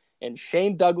Harris, and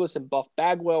Shane Douglas and Buff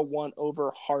Bagwell won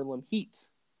over Harlem Heat.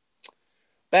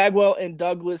 Bagwell and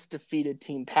Douglas defeated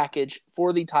Team Package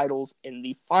for the titles in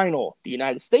the final. The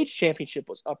United States Championship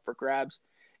was up for grabs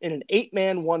in an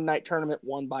 8-man, one-night tournament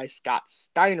won by Scott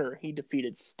Steiner. He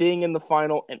defeated Sting in the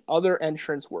final, and other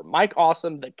entrants were Mike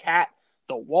Awesome, The Cat,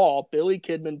 The Wall, Billy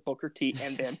Kidman, Booker T,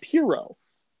 and Vampiro.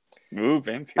 Ooh,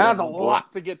 Vampiro. That's a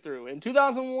lot to get through. In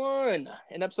 2001,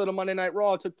 an episode of Monday Night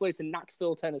Raw took place in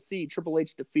Knoxville, Tennessee. Triple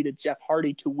H defeated Jeff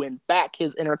Hardy to win back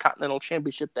his Intercontinental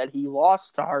Championship that he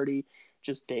lost to Hardy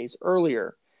just days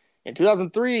earlier. In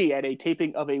 2003, at a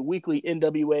taping of a weekly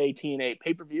NWA TNA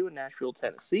pay-per-view in Nashville,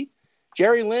 Tennessee,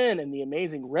 Jerry Lynn and the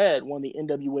Amazing Red won the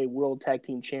NWA World Tag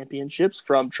Team Championships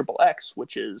from Triple X,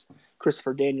 which is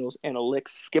Christopher Daniels and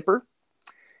Alex Skipper.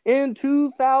 In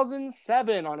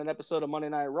 2007, on an episode of Monday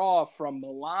Night Raw from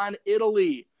Milan,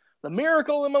 Italy, the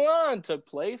Miracle in Milan took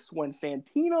place when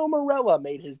Santino Marella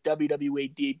made his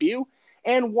WWE debut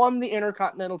and won the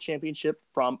Intercontinental Championship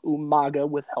from Umaga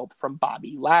with help from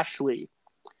Bobby Lashley.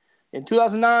 In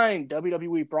 2009,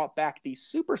 WWE brought back the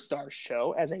Superstars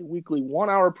show as a weekly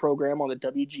 1-hour program on the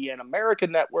WGN America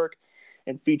Network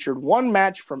and featured one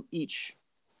match each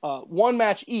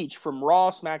from Raw,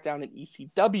 SmackDown, and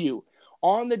ECW.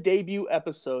 On the debut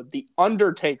episode, The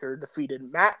Undertaker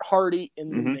defeated Matt Hardy in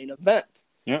the main event.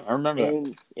 Yeah, I remember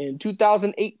that. In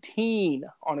 2018,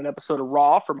 on an episode of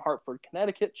Raw from Hartford,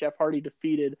 Connecticut, Jeff Hardy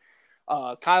defeated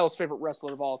Kyle's favorite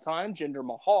wrestler of all time, Jinder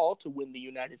Mahal, to win the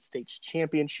United States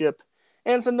Championship.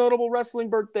 And some notable wrestling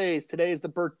birthdays. Today is the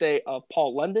birthday of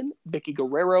Paul London, Vicky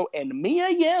Guerrero, and Mia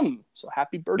Yim. So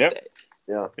happy birthday.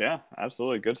 Yep. Yeah,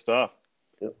 absolutely. Good stuff.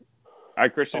 Yep. All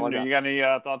right, Christian, you got any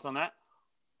thoughts on that?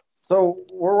 So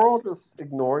we're all just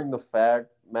ignoring the fact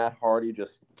Matt Hardy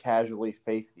just casually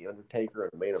faced The Undertaker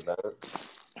in the main event.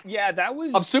 Yeah, that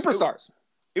was... Of Superstars.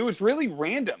 It was really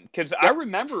random because I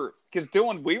remember,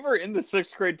 Dylan, we were in the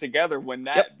 6th grade together when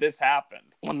this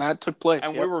happened. When that took place.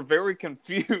 And we were very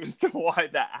confused why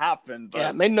that happened. But... Yeah,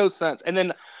 it made no sense. And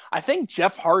then I think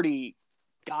Jeff Hardy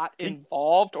got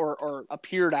involved or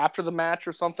appeared after the match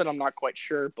or something. I'm not quite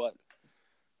sure, but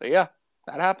yeah,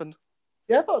 that happened.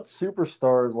 Yeah, I thought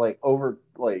Superstars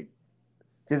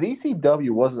because ECW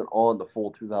wasn't on the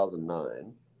full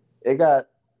 2009.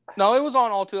 No, it was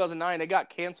on all 2009. It got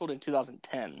canceled in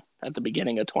 2010 at the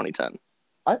beginning of 2010.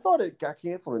 I thought it got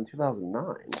canceled in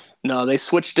 2009. No, they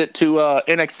switched it to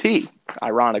NXT,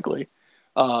 ironically,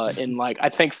 in I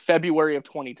think February of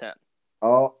 2010.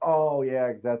 Oh yeah,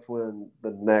 because that's when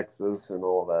the Nexus and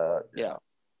all that. Yeah.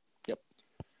 Yep.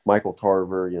 Michael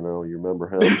Tarver, you remember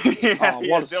him.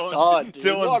 What a stud, dude.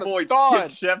 Dylan's boy,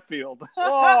 Skip Sheffield.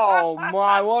 Oh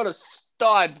my, what a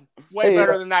stud. Way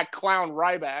better than that clown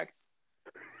Ryback.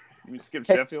 You mean Skip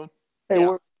Sheffield? Hey,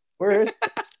 yeah. where is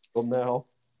Sheffield now?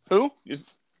 Who?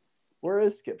 Where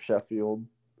is Skip Sheffield?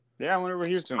 Yeah, I wonder what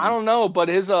he's doing. I don't know, but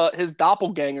his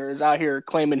doppelganger is out here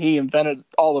claiming he invented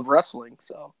all of wrestling.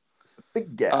 So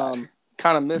Big guy.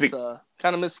 kind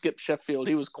of miss Skip Sheffield.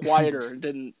 He was quieter and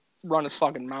didn't run his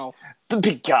fucking mouth. The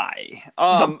big guy.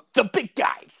 The big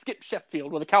guy, Skip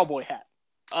Sheffield with a cowboy hat.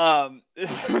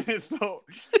 So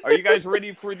are you guys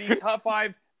ready for the top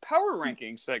 5 power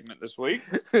ranking segment this week?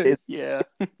 Yeah.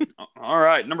 All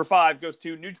right. Number 5 goes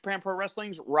to New Japan Pro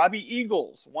Wrestling's Robbie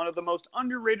Eagles, one of the most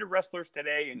underrated wrestlers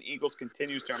today, and Eagles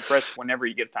continues to impress whenever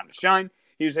he gets time to shine.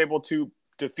 He was able to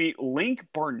defeat Link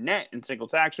Barnett in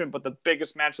singles action, but the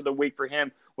biggest match of the week for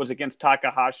him was against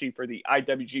Takahashi for the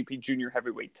IWGP Junior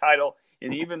Heavyweight title.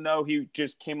 And even though he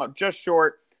just came up just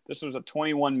short, this was a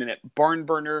 21-minute barn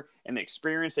burner, and the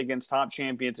experience against top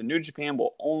champions in New Japan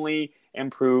will only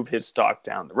improve his stock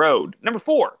down the road. Number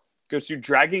 4 goes to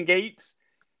Dragon Gate's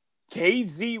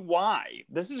KZY.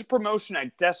 This is a promotion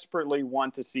I desperately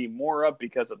want to see more of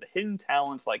because of the hidden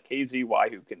talents like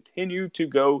KZY who continue to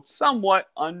go somewhat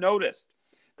unnoticed.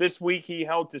 This week, he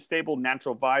held to stable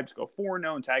Natural Vibes go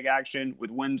 4-0 in tag action with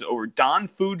wins over Don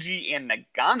Fuji and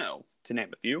Nagano, to name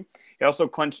a few. He also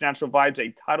clinched Natural Vibes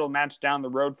a title match down the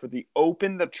road for the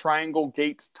Open the Triangle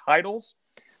Gates titles.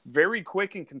 Very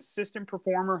quick and consistent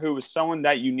performer who is someone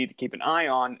that you need to keep an eye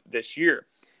on this year.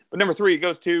 But number 3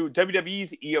 goes to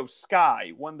WWE's Io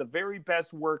Sky, one of the very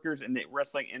best workers in the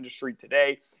wrestling industry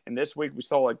today. And this week we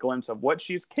saw a glimpse of what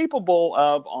she's capable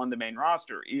of on the main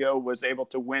roster. Io was able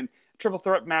to win a triple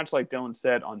threat match like Dylan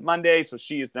said on Monday, so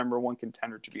she is number 1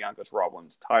 contender to Bianca's Raw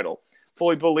Women's title.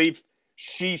 Fully believe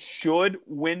she should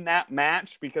win that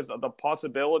match because of the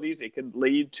possibilities it could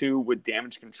lead to with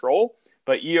Damage Control.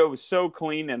 But Io is so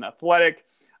clean and athletic.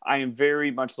 I am very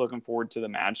much looking forward to the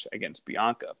match against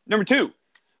Bianca. Number 2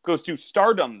 goes to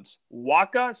Stardom's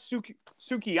Waka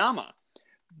Tsukiyama.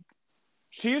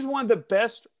 She is one of the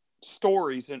best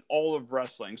stories in all of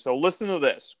wrestling. So listen to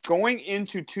this. Going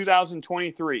into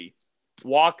 2023,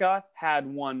 Waka had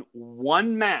won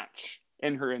 1 match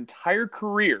in her entire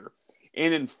career.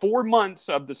 And in 4 months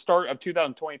of the start of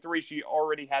 2023, she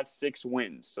already has 6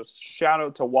 wins. So shout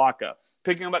out to Waka.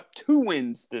 Picking up 2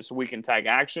 wins this week in tag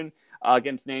action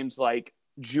against names like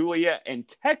Julia and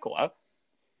Tekla.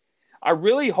 I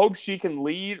really hope she can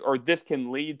lead, or this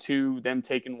can lead to them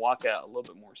taking Waka a little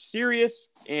bit more serious,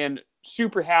 and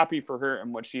super happy for her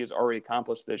and what she has already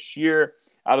accomplished this year.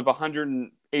 Out of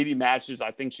 180 matches, I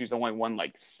think she's only won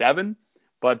like 7,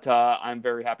 but I'm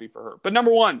very happy for her. But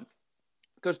number 1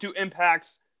 goes to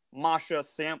Impact's Masha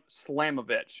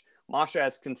Slamovich. Masha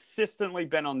has consistently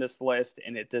been on this list,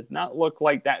 and it does not look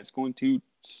like that is going to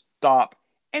stop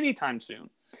anytime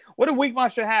soon. What a week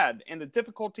Masha had, and the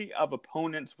difficulty of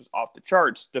opponents was off the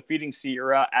charts, defeating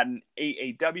Sierra at an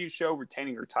AAW show,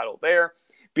 retaining her title there,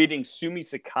 beating Sumi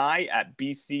Sakai at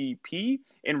BCP,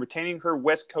 and retaining her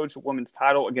West Coast Women's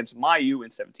title against Mayu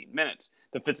in 17 minutes.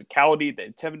 The physicality, the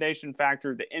intimidation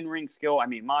factor, the in-ring skill. I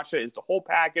mean, Masha is the whole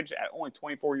package at only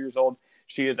 24 years old.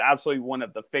 She is absolutely one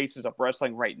of the faces of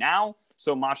wrestling right now.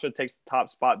 So Masha takes the top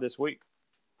spot this week.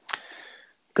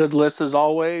 Good list as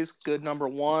always. Good number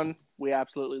 1. We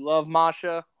absolutely love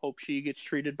Masha. Hope she gets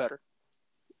treated better.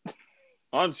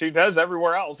 Well, she does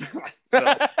everywhere else.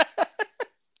 So,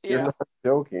 You're not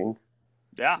joking.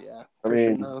 yeah. I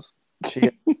mean,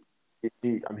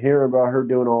 I'm hearing about her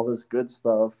doing all this good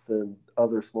stuff and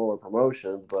other smaller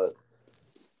promotions, but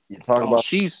you talk about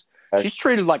she's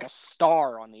treated like a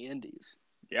star on the indies.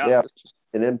 Yeah.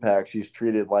 In Impact, she's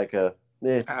treated like a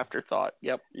afterthought.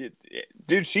 Yep.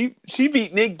 Dude, she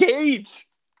beat Nick Gage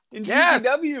in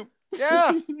GCW.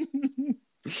 Yeah.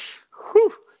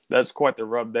 Whew. That's quite the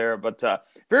rub there, but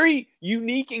very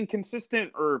unique and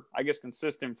consistent, or I guess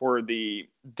consistent for the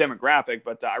demographic,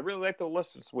 but I really like the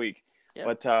list this week.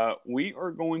 Yep. But we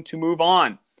are going to move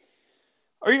on.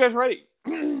 Are you guys ready?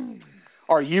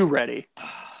 Are you ready?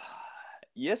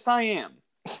 Yes, I am.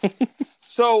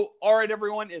 So, all right,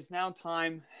 everyone, it's now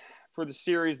time for the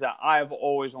series that I've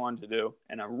always wanted to do,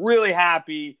 and I'm really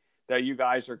happy that you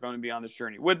guys are going to be on this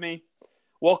journey with me.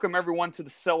 Welcome, everyone, to the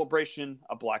celebration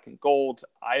of Black and Gold.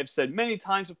 I have said many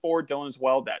times before, Dylan as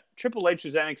well, that Triple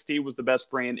H's NXT was the best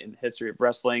brand in the history of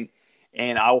wrestling,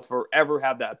 and I will forever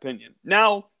have that opinion.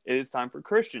 Now, it is time for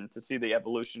Christian to see the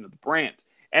evolution of the brand.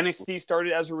 NXT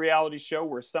started as a reality show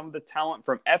where some of the talent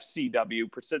from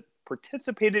FCW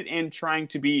participated in trying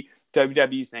to be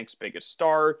WWE's next biggest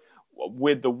star,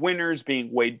 with the winners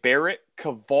being Wade Barrett,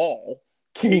 Caval,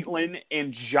 Caitlyn,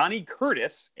 and Johnny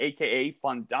Curtis, a.k.a.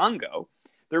 Fandango.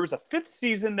 There was a 5th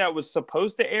season that was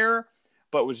supposed to air,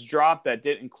 but was dropped that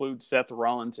did include Seth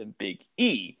Rollins and Big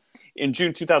E. In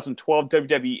June 2012,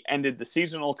 WWE ended the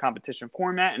seasonal competition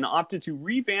format and opted to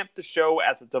revamp the show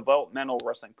as a developmental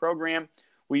wrestling program.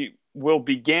 We will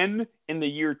begin in the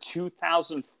year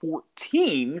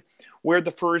 2014, where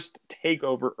the first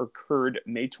takeover occurred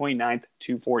May 29th,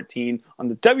 2014, on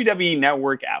the WWE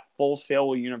Network at Full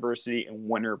Sail University in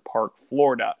Winter Park,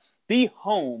 Florida, the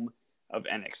home of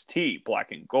NXT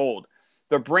Black and Gold.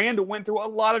 The brand went through a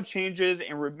lot of changes,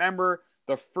 and remember,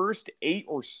 the first 8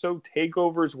 or so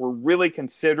takeovers were really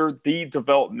considered the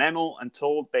developmental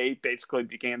until they basically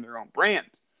became their own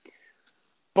brand.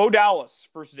 Bo Dallas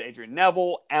versus Adrian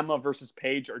Neville, Emma versus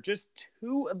Paige are just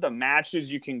 2 of the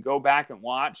matches you can go back and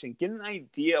watch and get an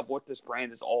idea of what this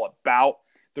brand is all about,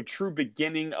 the true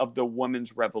beginning of the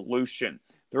women's revolution.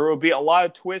 There will be a lot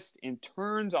of twists and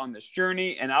turns on this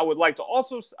journey, and I would like to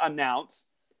also announce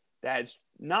that it's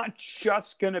not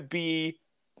just going to be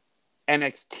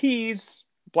NXT's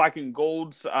Black and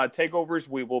Gold's takeovers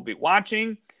we will be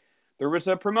watching. There was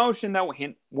a promotion that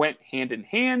went hand in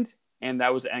hand, and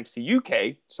that was NXT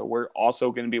UK. So we're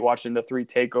also going to be watching the 3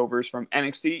 takeovers from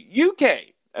NXT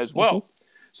UK as well. Mm-hmm.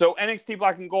 So NXT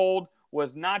Black and Gold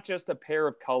was not just a pair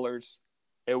of colors.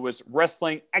 It was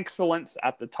wrestling excellence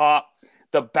at the top.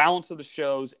 The balance of the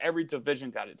shows, every division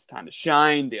got its time to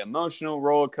shine. The emotional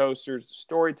roller coasters, the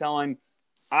storytelling.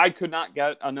 I could not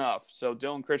get enough. So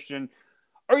Dylan, Christian,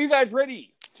 are you guys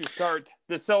ready to start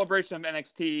the celebration of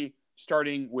NXT,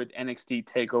 starting with NXT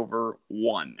Takeover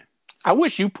 1? I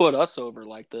wish you put us over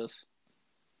like this.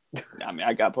 I mean,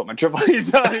 I got to put my Triple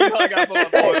H's on. I got to put my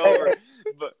point over.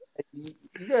 But you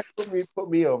guys put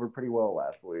me over pretty well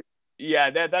last week. Yeah,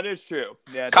 that is true.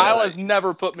 Yeah, Kyle has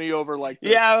never put me over like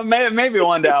this. Yeah, maybe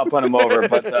one day I'll put him over.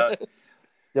 But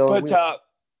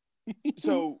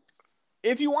so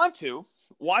if you want to,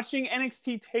 watching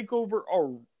NXT Takeover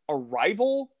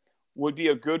Arrival would be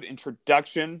a good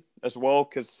introduction as well,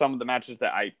 because some of the matches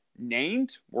that I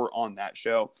named were on that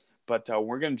show. But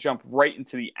we're going to jump right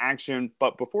into the action.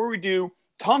 But before we do,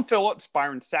 Tom Phillips,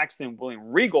 Byron Saxton, and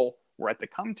William Regal were at the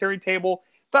commentary table.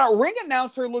 That ring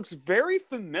announcer looks very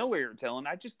familiar, Dylan.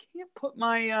 I just can't put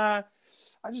my I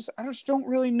just don't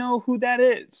really know who that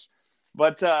is.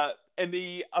 But and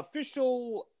the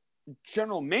official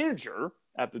general manager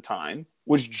at the time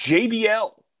was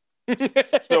JBL.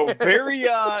 So very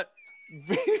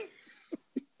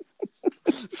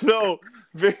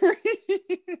very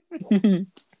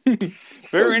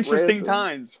interesting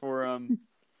times for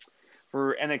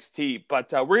NXT.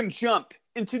 But we're gonna jump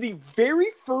into the very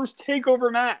first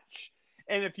takeover match.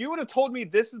 And if you would have told me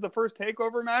this is the first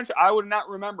takeover match, I would have not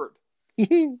remembered.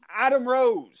 Adam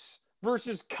Rose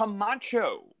versus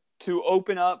Camacho to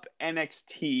open up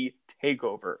NXT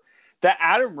Takeover. The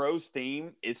Adam Rose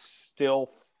theme is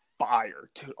still fire,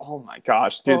 dude. Oh my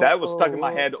gosh, dude, that was stuck in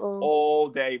my head all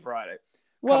day Friday.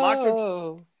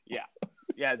 Camacho, yeah,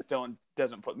 it's Dylan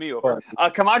doesn't put me over.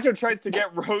 Camacho tries to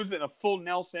get Rose in a full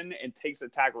Nelson and takes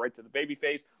attack right to the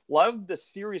babyface. Love the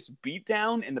serious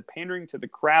beatdown and the pandering to the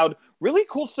crowd. Really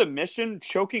cool submission,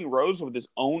 choking Rose with his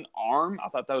own arm. I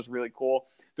thought that was really cool.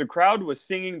 The crowd was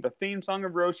singing the theme song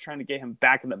of Rose, trying to get him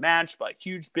back in the match by a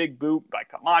huge big boot by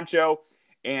Camacho,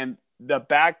 and the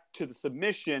back to the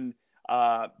submission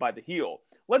by the heel.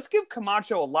 Let's give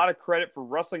Camacho a lot of credit for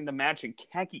wrestling the match in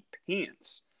khaki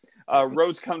pants.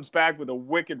 Rose comes back with a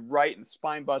wicked right and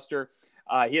spine buster.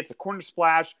 He hits a corner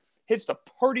splash, hits the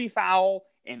party foul,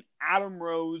 and Adam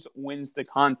Rose wins the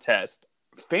contest.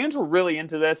 Fans were really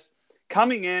into this.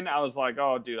 Coming in, I was like,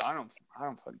 "Oh, dude, I don't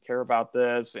fucking care about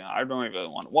this. You know, I don't even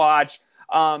want to watch."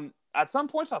 At some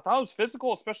points, I thought it was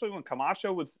physical, especially when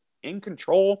Camacho was in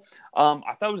control.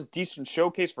 I thought it was a decent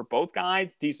showcase for both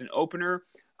guys, decent opener.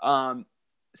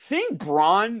 Seeing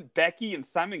Braun, Becky, and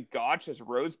Simon Gotch as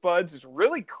Rosebuds is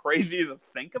really crazy to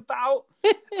think about.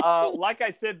 Like I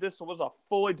said, this was a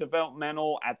fully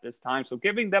developmental at this time, so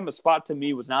giving them a spot to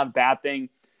me was not a bad thing.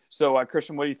 So,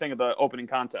 Christian, what do you think of the opening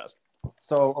contest?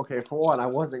 So, okay, for one, I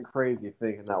wasn't crazy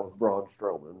thinking that was Braun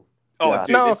Strowman. Oh, yeah.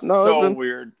 Dude, it's so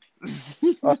weird.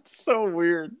 It's so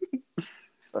weird.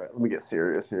 All right, let me get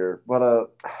serious here.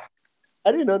 But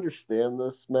I didn't understand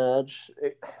this match.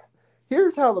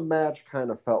 Here's how the match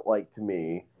kind of felt like to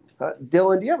me.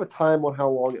 Dylan, do you have a time on how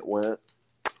long it went?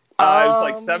 It was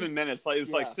like 7 minutes. Like it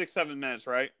was like 6-7 minutes,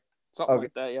 right? Something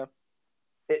like that, yeah.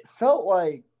 It felt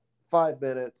like 5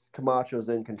 minutes. Camacho's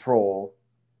in control.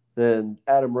 Then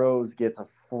Adam Rose gets a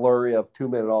flurry of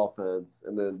 2-minute offense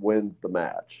and then wins the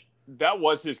match. That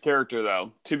was his character,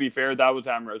 though. To be fair, that was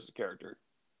Adam Rose's character.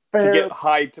 To get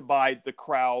hyped by the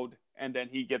crowd, and then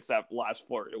he gets that last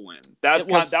flurry to win.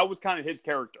 That was kind of his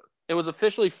character. It was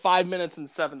officially 5 minutes and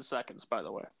 7 seconds, by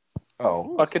the way.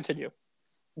 Oh. But continue.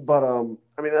 But,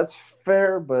 I mean, that's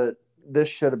fair, but this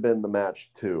should have been the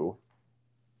match 2.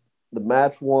 The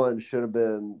match 1 should have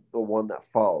been the one that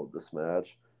followed this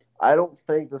match. I don't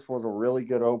think this was a really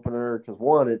good opener because,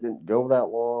 1, it didn't go that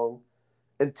long.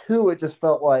 And 2, it just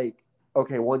felt like,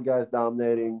 okay, one guy's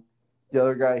dominating. The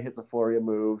other guy hits a flurry of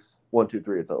moves. 1, 2,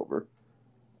 3, it's over.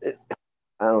 I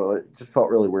don't know. It just felt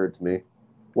really weird to me.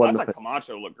 I thought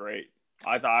Camacho looked great.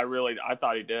 I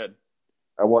thought he did.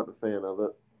 I wasn't a fan of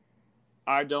it.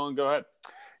 All right, Dylan, go ahead.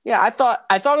 Yeah, I thought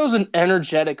it was an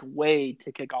energetic way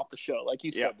to kick off the show. Like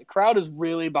you said, the crowd is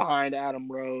really behind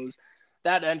Adam Rose.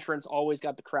 That entrance always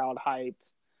got the crowd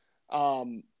hyped.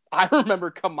 I remember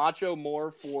Camacho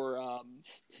more for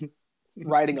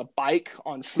riding a bike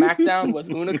on SmackDown with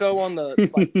Hunico on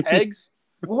the pegs.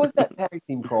 What was that tag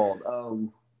team called?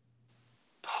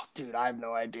 Oh, dude, I have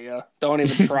no idea. Don't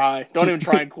even try. Don't even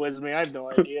try and quiz me. I have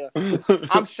no idea.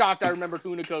 I'm shocked I remember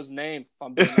Hunico's name, if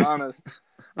I'm being honest.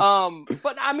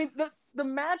 But, I mean, the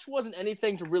match wasn't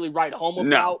anything to really write home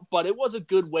about, but it was a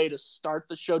good way to start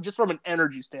the show just from an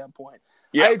energy standpoint.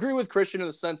 Yeah. I agree with Christian in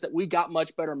the sense that we got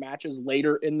much better matches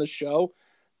later in the show.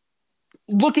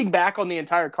 Looking back on the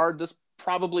entire card, this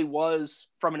probably was,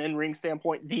 from an in-ring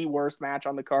standpoint, the worst match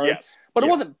on the card. Yes. But it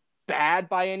wasn't bad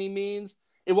by any means.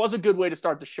 It was a good way to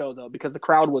start the show, though, because the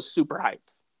crowd was super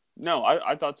hyped. No,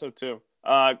 I thought so, too.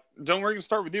 Don't worry, we're going to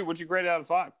start with you. What'd you grade it out of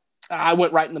 5? I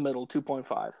went right in the middle,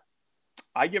 2.5.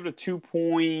 I give it a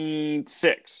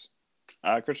 2.6.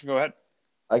 Christian, go ahead.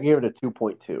 I gave it a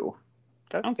 2.2.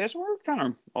 Okay, so we're kind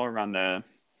of all around the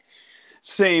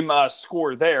same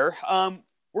score there.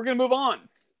 We're going to move on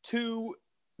to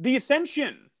The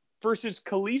Ascension versus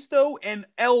Kalisto and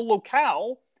El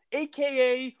Local,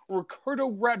 a.k.a.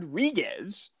 Ricardo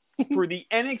Rodriguez, for the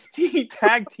NXT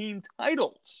Tag Team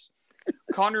titles.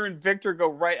 Connor and Victor go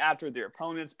right after their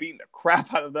opponents, beating the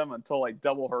crap out of them until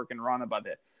double Hurricane Rana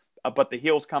but the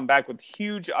heels come back with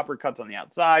huge uppercuts on the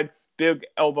outside, big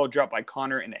elbow drop by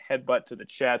Connor, and a headbutt to the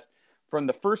chest. From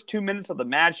the first 2 minutes of the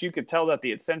match, you could tell that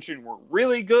the Ascension were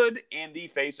really good and the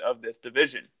face of this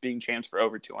division, being champs for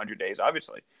over 200 days,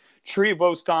 obviously.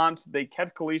 Trevo stomps, they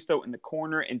kept Kalisto in the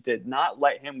corner and did not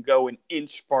let him go an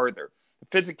inch farther. The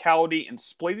physicality and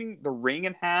splitting the ring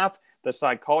in half, the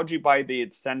psychology by the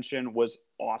Ascension was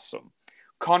awesome.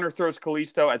 Connor throws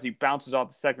Kalisto as he bounces off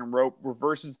the second rope,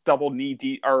 reverses double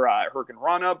Hurricane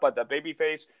Rana, but the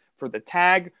babyface for the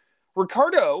tag.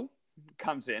 Ricardo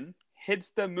comes in,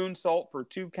 hits the moonsault for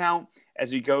 2 count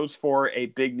as he goes for a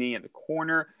big knee in the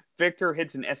corner. Victor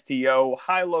hits an STO,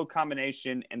 high-low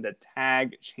combination, and the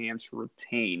tag champs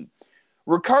retain.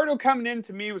 Ricardo coming in,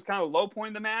 to me, was kind of a low point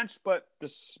in the match, but the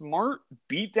smart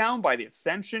beatdown by the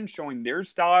Ascension, showing their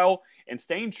style and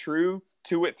staying true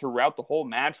to it throughout the whole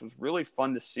match, was really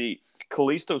fun to see.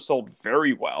 Kalisto sold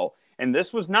very well, and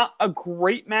this was not a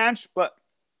great match, but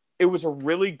it was a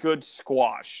really good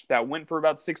squash that went for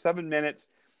about 6-7 minutes.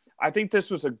 I think this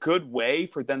was a good way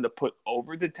for them to put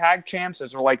over the tag champs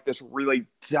as they're this really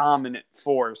dominant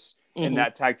force in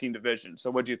that tag team division.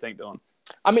 So what do you think, Dylan?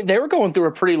 I mean, they were going through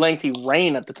a pretty lengthy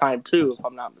reign at the time, too, if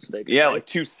I'm not mistaken. Yeah,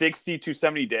 260,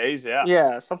 270 days, yeah.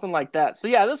 Yeah, something like that. So,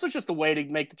 yeah, this was just a way to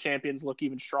make the champions look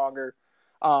even stronger.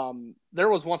 There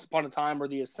was once upon a time where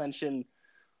the Ascension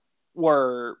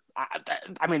were,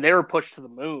 they were pushed to the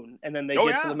moon, and then they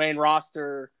get to the main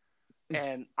roster.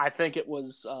 And I think it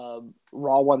was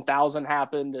Raw 1000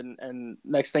 happened, and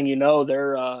next thing you know,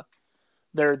 they're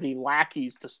the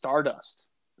lackeys to Stardust.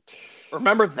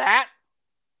 Remember that?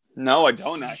 No, I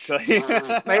don't actually.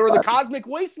 They were the Cosmic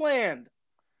Wasteland.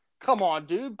 Come on,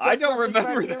 dude. I don't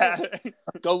remember that.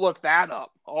 Go look that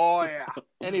up. Oh yeah.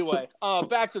 Anyway,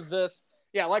 back to this.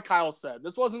 Yeah, like Kyle said,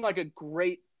 this wasn't a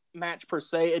great match per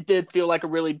se. It did feel like a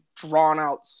really drawn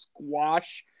out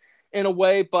squash in a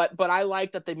way, but I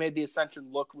like that they made the Ascension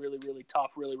look really, really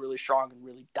tough, really, really strong, and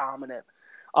really dominant.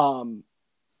 And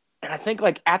I think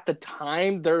at the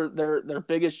time, their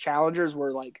biggest challengers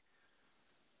were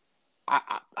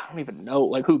I don't even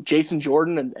know who, Jason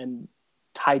Jordan and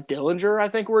Ty Dillinger, I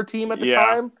think, were a team at the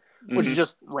time, which is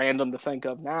just random to think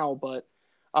of now. But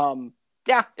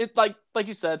yeah, it like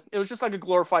you said, it was just a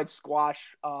glorified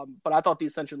squash. But I thought the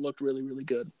Ascension looked really, really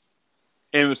good.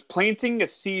 And it was planting a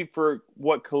seed for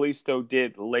what Kalisto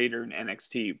did later in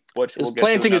NXT. Which it was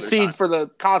planting a seed for the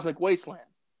Cosmic Wasteland.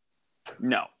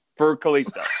 No, for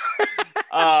Kalisto.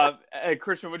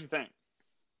 Christian, what'd you think?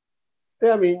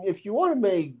 Yeah, I mean, if you want to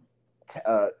make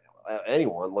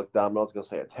anyone look dominant, I was going to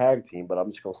say a tag team, but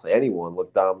I'm just going to say anyone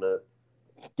look dominant.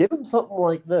 Give them something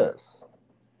like this.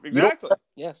 Exactly.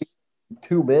 Yes.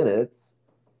 2 minutes.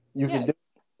 You can do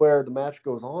where the match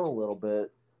goes on a little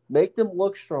bit, make them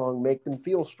look strong, make them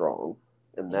feel strong,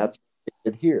 and that's what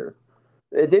they did here.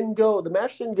 The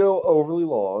match didn't go overly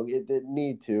long. It didn't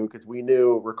need to because we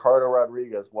knew Ricardo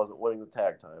Rodriguez wasn't winning the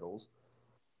tag titles.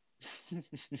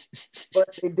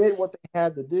 But they did what they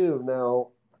had to do. Now,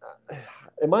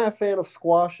 am I a fan of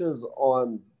squashes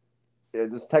on?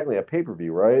 This is technically a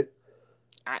pay-per-view, right?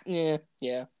 Yeah.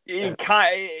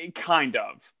 Kind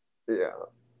of. Yeah.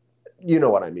 You know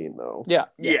what I mean, though. Yeah.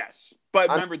 Yes. But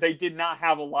remember, they did not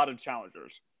have a lot of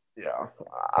challengers. Yeah.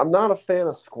 I'm not a fan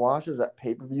of squashes at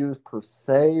pay-per-views per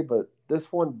se, but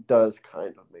this one does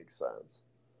kind of make sense.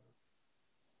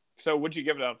 So would you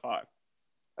give it out of 5?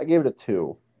 I gave it a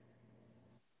 2.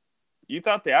 You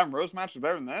thought the Adam Rose match was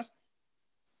better than this?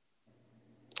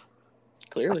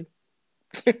 Clearly.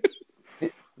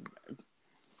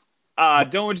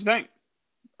 Dylan, what'd you think?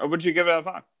 Or would you give it out of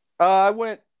 5? I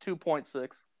went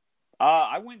 2.6.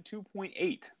 I went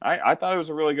 2.8. I thought it was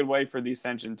a really good way for the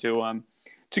Ascension to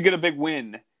get a big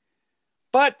win.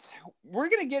 But we're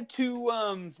gonna get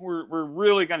to we're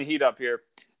really gonna heat up here.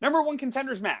 Number 1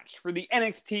 contenders match for the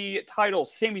NXT title: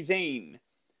 Sami Zayn,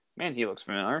 man, he looks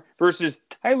familiar, versus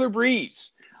Tyler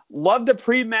Breeze. Love the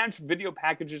pre-match video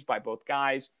packages by both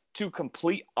guys. 2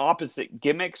 complete opposite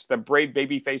gimmicks: the brave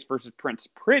babyface versus Prince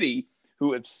Pretty,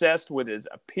 who obsessed with his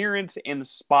appearance in the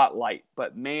spotlight.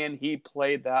 But man, he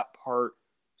played that part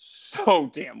so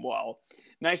damn well.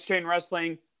 Nice chain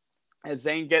wrestling as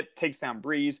Zayn takes down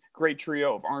Breeze. Great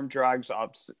trio of arm drags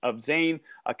of Zayn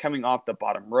coming off the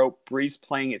bottom rope. Breeze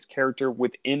playing his character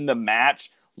within the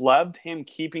match. Loved him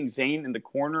keeping Zayn in the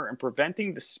corner and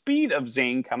preventing the speed of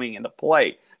Zayn coming into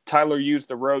play. Tyler used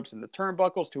the ropes and the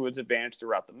turnbuckles to his advantage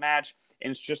throughout the match, and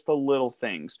it's just the little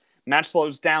things. Match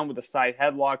slows down with a side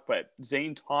headlock, but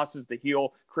Zayn tosses the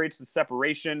heel, creates the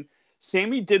separation.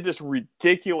 Sami did this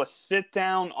ridiculous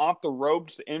sit-down off the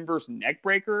ropes inverse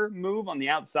neckbreaker move on the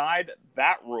outside.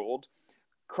 That ruled.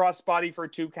 Crossbody for a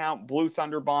 2 count, Blue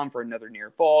Thunder Bomb for another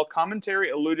near fall. Commentary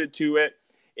alluded to it.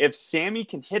 If Sami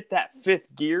can hit that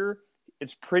 5th gear,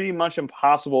 it's pretty much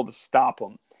impossible to stop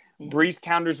him. Breeze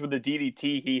counters with a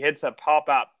DDT. He hits a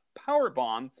pop-out power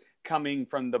bomb coming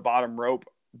from the bottom rope.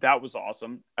 That was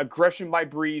awesome. Aggression by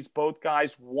Breeze. Both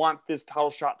guys want this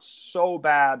title shot so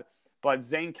bad, but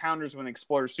Zayn counters with an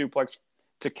exploder suplex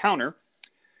to counter.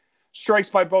 Strikes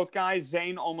by both guys.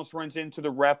 Zayn almost runs into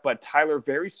the ref, but Tyler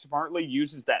very smartly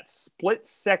uses that split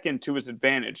second to his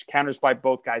advantage. Counters by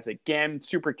both guys again.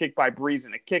 Super kick by Breeze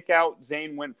and a kick out.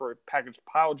 Zayn went for a package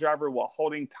pile driver while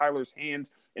holding Tyler's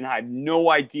hands, and I have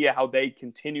no idea how they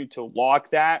continued to lock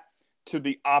that to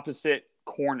the opposite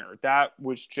corner. That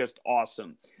was just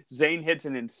awesome. Zayn hits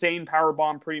an insane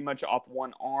powerbomb pretty much off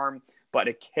one arm, but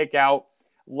a kick out.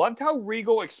 Loved how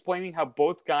Regal explaining how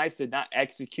both guys did not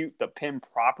execute the pin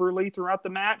properly throughout the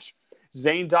match.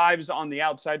 Zayn dives on the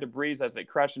outside to Breeze as they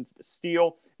crash into the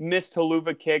steel. Missed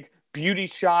Helluva kick, beauty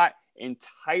shot, and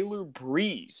Tyler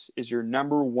Breeze is your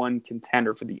number 1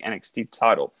 contender for the NXT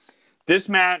title. This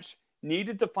match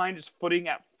needed to find its footing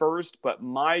at first, but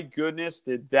my goodness,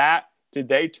 did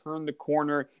they turn the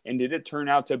corner, and did it turn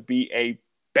out to be a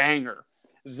banger?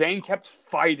 Zayn kept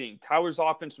fighting. Tyler's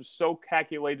offense was so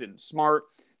calculated and smart.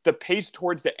 The pace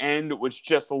towards the end was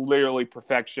just literally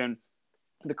perfection.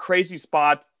 The crazy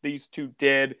spots these two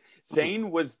did. Zayn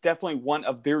was definitely one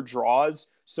of their draws,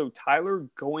 so Tyler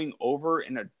going over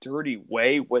in a dirty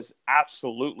way was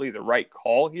absolutely the right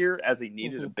call here, as he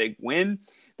needed a big win.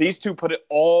 These two put it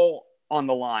all on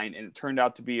the line, and it turned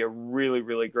out to be a really,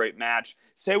 really great match.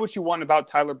 Say what you want about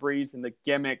Tyler Breeze and the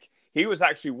gimmick. He was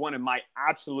actually one of my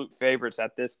absolute favorites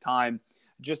at this time,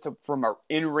 just from an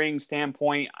in-ring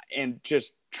standpoint and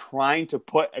just trying to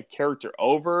put a character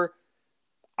over.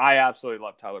 I absolutely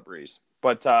love Tyler Breeze.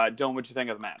 But Dylan, what'd you think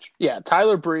of the match? Yeah,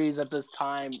 Tyler Breeze at this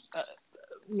time,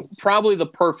 probably the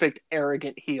perfect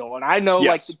arrogant heel. And I know,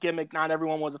 like, the gimmick not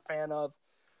everyone was a fan of,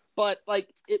 but, like,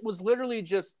 it was literally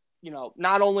just, you know,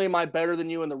 not only am I better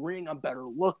than you in the ring, I'm better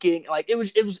looking. Like,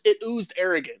 it oozed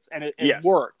arrogance, and it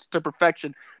worked to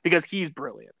perfection because he's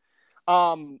brilliant.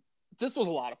 This was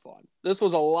a lot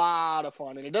of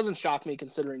fun. And it doesn't shock me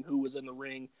considering who was in the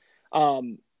ring.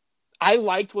 I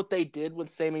liked what they did with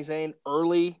Sami Zayn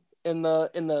early in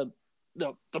the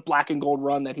black and gold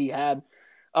run that he had.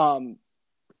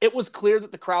 It was clear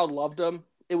that the crowd loved him.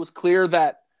 It was clear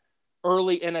that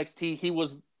early NXT, he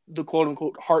was the quote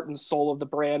unquote heart and soul of the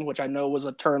brand, which I know was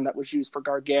a term that was used for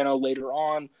Gargano later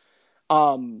on.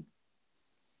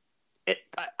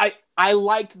 I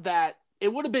liked that.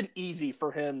 It would have been easy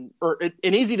for him, or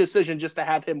an easy decision just to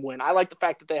have him win. I like the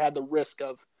fact that they had the risk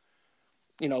of,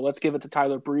 you know, let's give it to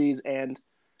Tyler Breeze. And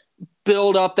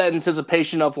build up that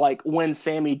anticipation of like when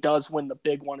Sammy does win the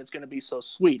big one, it's going to be so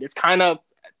sweet. It's kind of,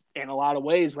 in a lot of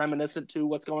ways, reminiscent to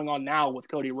what's going on now with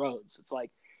Cody Rhodes. It's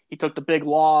like he took the big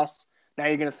loss. Now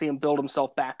you're going to see him build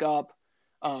himself back up.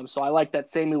 So I like that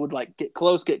Sammy would like get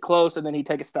close, and then he'd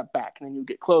take a step back, and then you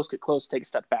get close, take a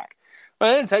step back. But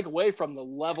it didn't take away from the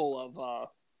level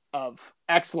of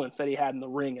excellence that he had in the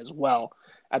ring as well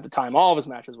at the time. All of his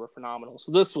matches were phenomenal.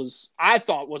 So this was, I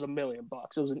thought, was $1 million.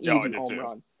 It was an easy home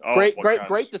run. Oh,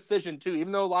 great decision too.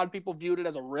 Even though a lot of people viewed it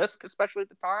as a risk, especially at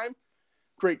the time,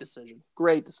 great decision.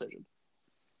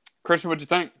 Christian, what'd you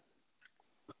think?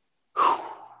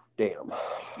 Damn.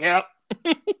 Yeah.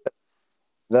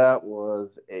 That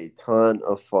was a ton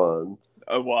of fun.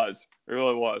 It was. It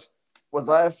really was. Was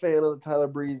I a fan of the Tyler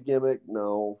Breeze gimmick?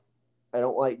 No. I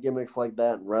don't like gimmicks like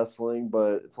that in wrestling,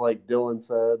 but it's like Dylan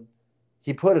said,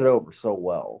 he put it over so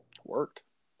well. It worked.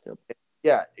 Yep.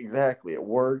 Yeah, exactly. It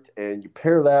worked. And you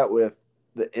pair that with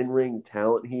the in-ring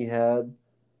talent he had,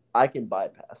 I can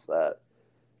bypass that.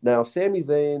 Now, Sami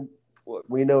Zayn,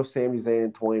 we know Sami Zayn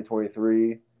in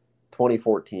 2023,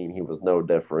 2014, he was no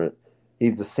different.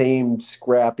 He's the same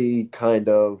scrappy, kind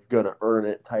of gonna earn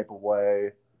it type of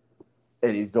way,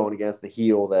 and he's going against the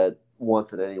heel that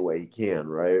wants it any way he can,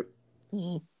 right?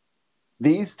 Mm-hmm.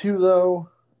 These two, though,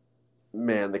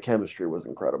 man, the chemistry was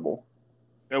incredible.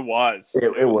 It was.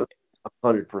 It was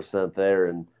 100% there,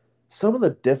 and some of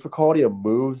the difficulty of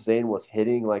moves Zayn was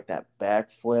hitting, like that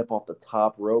backflip off the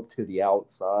top rope to the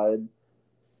outside.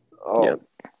 Oh,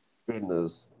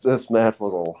 goodness. This match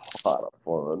was a lot of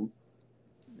fun.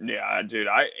 Yeah, dude.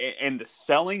 And the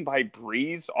selling by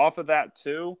Breeze off of that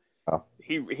too. Oh,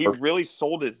 he really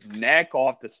sold his neck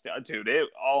off the dude.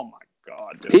 Oh my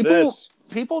god, dude.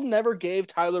 People never gave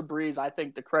Tyler Breeze, I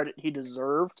think, the credit he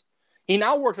deserved. He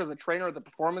now works as a trainer at the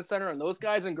Performance Center, and those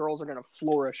guys and girls are going to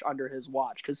flourish under his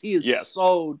watch because he is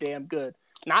so damn good.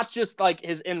 Not just like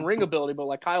his in-ring ability, but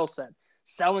like Kyle said,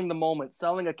 selling the moment,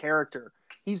 selling a character.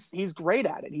 He's great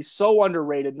at it. He's so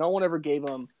underrated. No one ever gave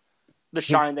him the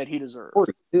shine that he deserved.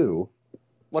 Too.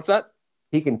 What's that?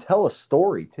 He can tell a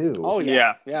story too. Oh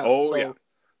yeah. Oh so, yeah.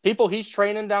 People he's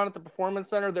training down at the Performance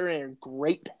Center, they're in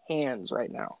great hands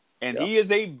right now. And he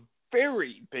is a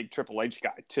very big Triple H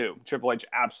guy too. Triple H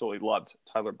absolutely loves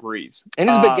Tyler Breeze. And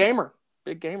he's a big gamer.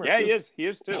 Big gamer. Yeah, too. He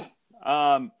is too.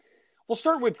 We'll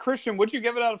start with Christian. What'd you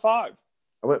give it out of 5?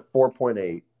 I went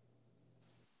 4.8.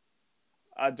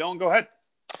 Dylan, go ahead.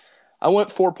 I went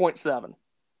 4.7.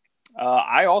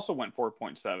 I also went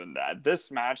 4.7.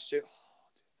 This match, too.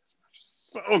 This match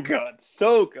is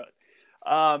so good.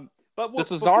 But the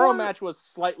Cesaro match was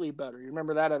slightly better. You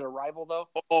remember that at Arrival, though?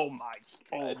 Oh my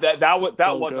god, that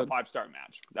was a 5-star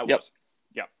match. That was,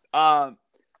 yeah.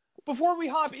 Before we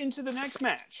hop into the next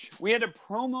match, we had a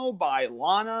promo by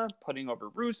Lana putting over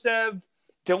Rusev.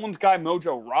 Dylan's guy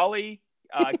Mojo Rawley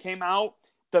came out.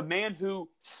 The man who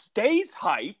stays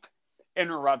hype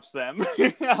interrupts them.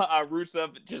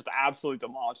 Rusev just absolutely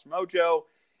demolished Mojo,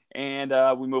 and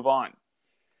we move on.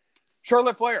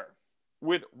 Charlotte Flair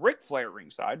with Ric Flair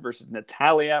ringside versus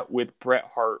Natalya with Bret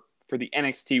Hart for the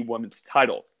NXT Women's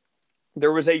title.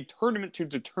 There was a tournament to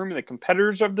determine the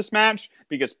competitors of this match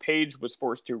because Paige was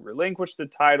forced to relinquish the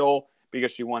title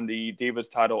because she won the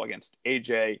Divas title against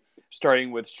AJ,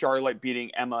 starting with Charlotte beating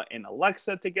Emma and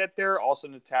Alexa to get there. Also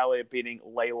Natalya beating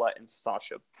Layla and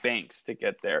Sasha Banks to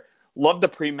get there. Love the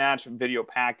pre-match video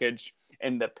package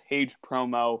and the Paige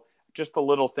promo. Just the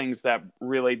little things that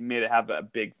really made it have a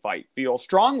big fight feel.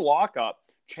 Strong lockup,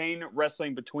 chain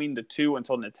wrestling between the two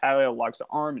until Natalya locks the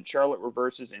arm and Charlotte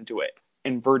reverses into an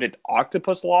inverted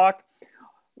octopus lock.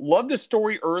 Love the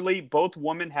story early. Both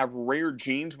women have rare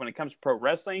genes when it comes to pro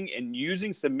wrestling, and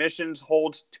using submissions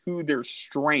holds to their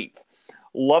strength.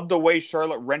 Love the way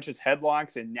Charlotte wrenches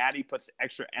headlocks and Natty puts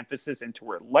extra emphasis into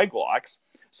her leg locks.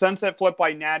 Sunset flip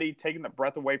by Natty, taking the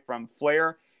breath away from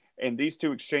Flair, and these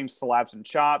two exchange slaps and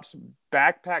chops.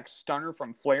 Backpack stunner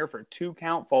from Flair for a 2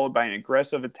 count, followed by an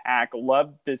aggressive attack.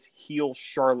 Love this heel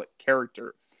Charlotte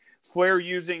character. Flair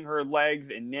using her legs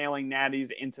and nailing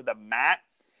Natty's into the mat.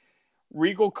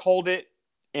 Regal called it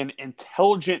an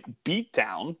intelligent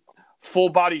beatdown. Full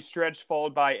body stretch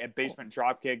followed by a basement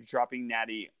dropkick, dropping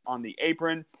Natty on the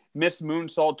apron. Miss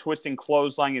Moonsault twisting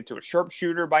clothesline into a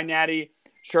sharpshooter by Natty.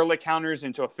 Charlotte counters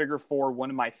into a figure 4.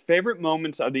 One of my favorite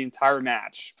moments of the entire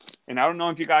match, and I don't know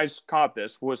if you guys caught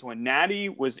this, was when Natty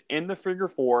was in the figure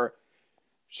 4.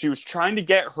 She was trying to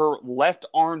get her left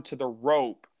arm to the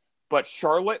rope, but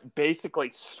Charlotte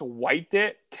basically swiped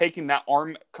it, taking that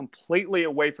arm completely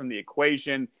away from the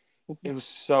equation. It was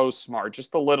so smart.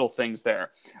 Just the little things there.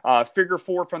 Figure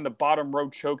 4 from the bottom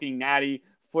rope, choking Natty.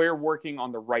 Flair working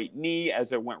on the right knee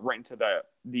as it went right into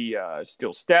the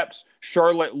steel steps.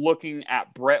 Charlotte looking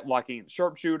at Brett locking in the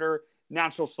sharpshooter.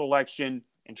 Natural selection,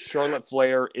 and Charlotte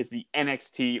Flair is the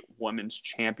NXT Women's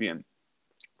Champion.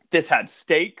 This had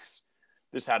stakes.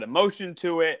 This had emotion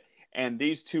to it. And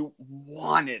these two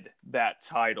wanted that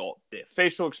title. The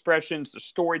facial expressions, the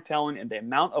storytelling, and the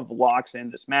amount of locks in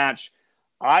this match.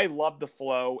 I loved the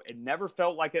flow. It never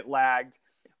felt like it lagged.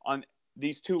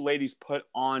 These two ladies put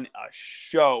on a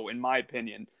show, in my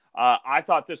opinion. I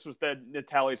thought this was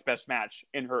Natalia's best match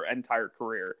in her entire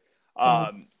career.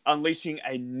 Unleashing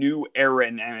a new era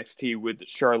in NXT with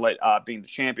Charlotte being the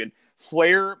champion.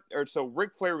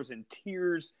 Ric Flair was in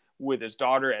tears with his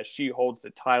daughter as she holds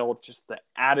the title. Just the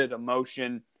added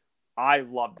emotion. I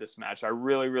loved this match. I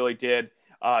really, really did.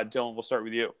 Dylan, we'll start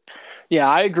with you. Yeah,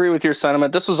 I agree with your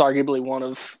sentiment. This was arguably one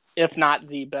of, if not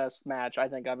the best match I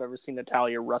think I've ever seen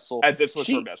Natalya wrestle. This was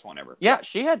her best one ever. Yeah,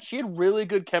 she had really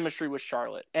good chemistry with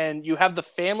Charlotte, and you have the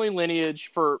family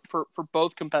lineage for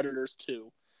both competitors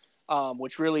too,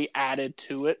 which really added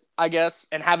to it, I guess.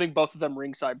 And having both of them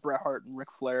ringside, Bret Hart and Ric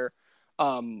Flair,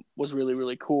 was really,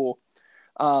 really cool.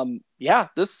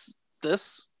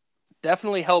 This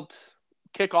definitely helped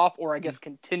kick off, or I guess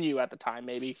continue at the time,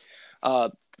 maybe,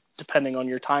 depending on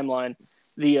your timeline,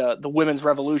 the women's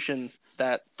revolution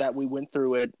that we went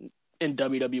through in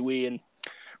WWE and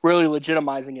really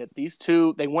legitimizing it. These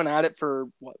two, they went at it for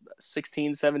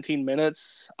 16, 17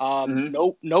 minutes.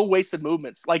 No wasted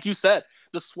movements. Like you said,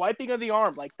 the swiping of the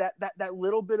arm, like that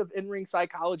little bit of in-ring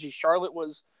psychology. Charlotte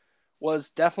was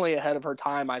definitely ahead of her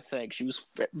time, I think. She was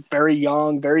very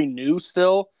young, very new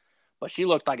still, but she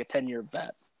looked like a 10-year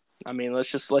vet. I mean, let's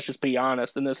just be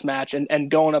honest in this match, and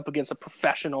going up against a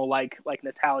professional like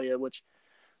Natalya, which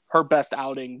her best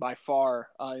outing by far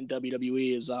in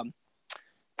WWE is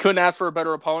couldn't ask for a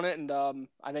better opponent, and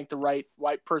I think the right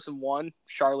person won.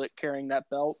 Charlotte carrying that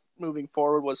belt moving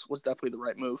forward was definitely the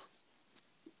right move.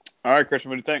 All right, Christian,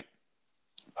 what do you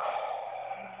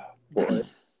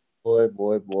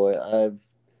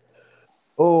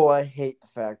Boy. I hate the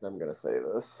fact I'm going to say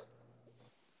this.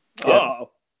 think?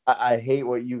 I hate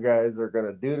what you guys are going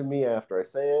to do to me after I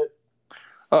say it.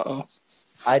 Uh-oh.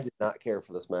 I did not care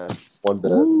for this match one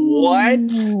bit.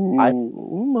 What?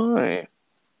 Oh my.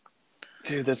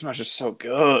 Dude, this match is so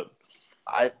good.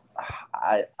 I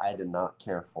did not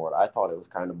care for it. I thought it was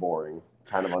kind of boring.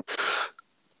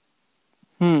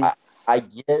 I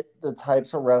get the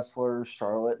types of wrestlers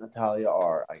Charlotte and Natalya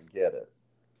are. I get it.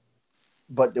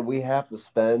 But do we have to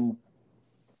spend...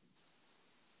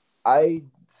 I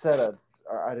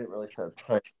didn't really set a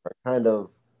time.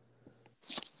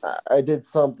 I did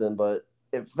something, but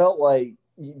it felt like,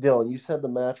 Dylan, you said the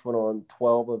match went on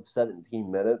 12 of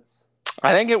 17 minutes.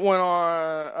 I think it went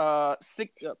on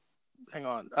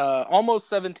almost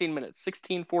 17 minutes.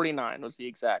 16:49 was the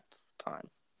exact time.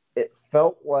 It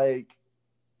felt like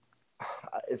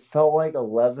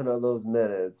 11 of those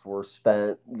minutes were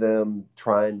spent them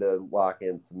trying to lock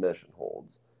in submission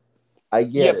holds. I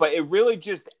get it. But it really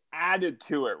just added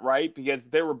to it, right? Because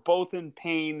they were both in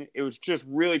pain. It was just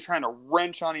really trying to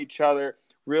wrench on each other,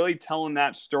 really telling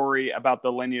that story about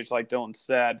the lineage, like Dylan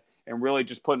said, and really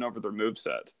just putting over their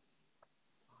moveset.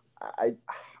 I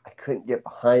couldn't get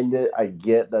behind it. I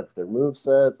get that's their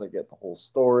movesets. I get the whole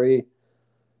story.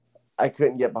 I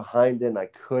couldn't get behind it, and I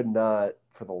could not,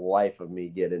 for the life of me,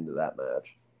 get into that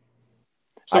match.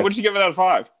 So what'd you give it out of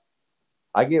 5?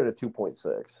 I gave it a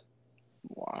 2.6.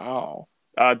 Wow.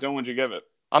 Dylan, what'd you give it?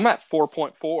 I'm at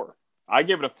 4.4. I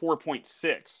gave it a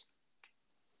 4.6.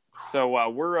 So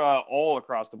we're all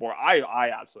across the board.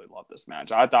 I absolutely love this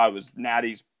match. I thought it was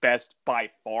Natty's best by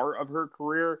far of her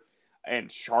career.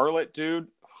 And Charlotte, dude,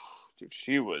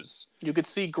 she was... You could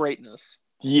see greatness.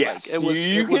 Yes, like,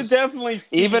 you could definitely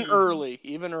see... Even early.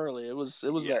 It was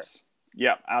yes. There.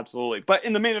 Yeah, absolutely. But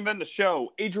in the main event of the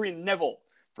show, Adrian Neville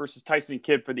versus Tyson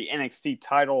Kidd for the NXT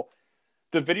title.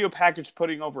 The video package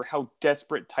putting over how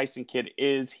desperate Tyson Kidd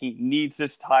is. He needs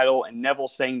this title, and Neville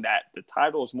saying that the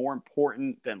title is more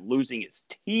important than losing his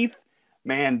teeth.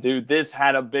 Man, dude, this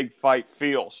had a big fight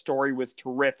feel. Story was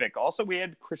terrific. Also, we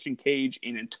had Christian Cage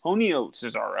and Antonio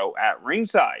Cesaro at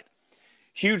ringside.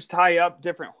 Huge tie-up,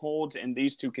 different holds, and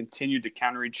these two continued to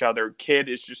counter each other. Kidd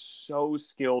is just so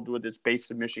skilled with his base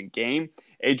submission game.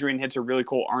 Adrian hits a really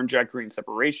cool arm drag green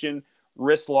separation.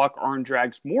 Wrist lock, arm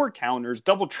drags, more counters,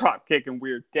 double drop kick, and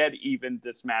we're dead even.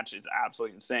 This match is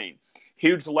absolutely insane.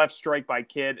 Huge left strike by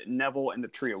Kidd, Neville, and the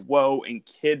Tree of Woe, and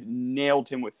Kidd nailed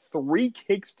him with 3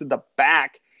 kicks to the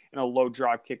back and a low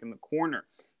drop kick in the corner.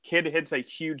 Kidd hits a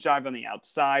huge dive on the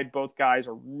outside. Both guys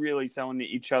are really selling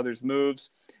each other's moves.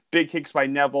 Big kicks by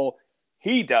Neville.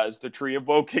 He does the tree of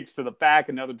woe kicks to the back,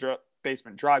 another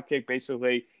basement drop kick,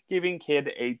 basically giving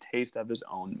Kid a taste of his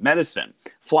own medicine.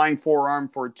 Flying forearm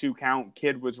for a 2 count.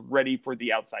 Kid was ready for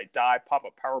the outside dive.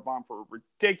 Pop-up powerbomb for a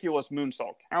ridiculous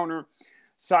moonsault counter.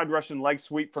 Side Russian leg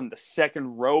sweep from the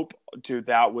second rope. Dude,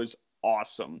 that was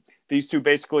awesome. These two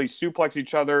basically suplex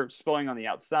each other, spilling on the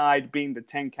outside, being the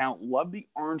 10 count. Love the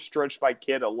arm stretch by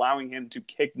Kid, allowing him to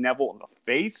kick Neville in the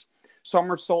face.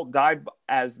 Somersault dive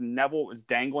as Neville was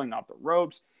dangling off the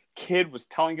ropes. Kid was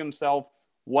telling himself,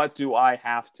 what do I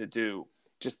have to do?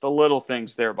 Just the little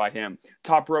things there by him.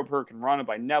 Top rope Hurricane Rana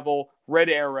by Neville. Red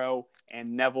Arrow, and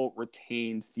Neville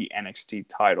retains the NXT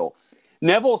title.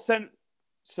 Neville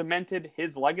cemented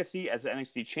his legacy as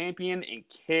NXT champion, and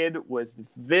Kid was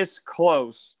this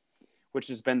close, which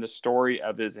has been the story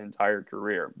of his entire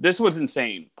career. This was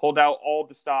insane. Pulled out all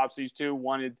the stops. These two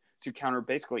wanted to counter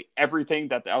basically everything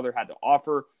that the other had to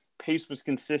offer. Pace was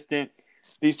consistent.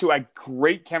 These two had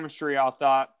great chemistry, I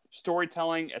thought.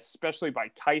 Storytelling, especially by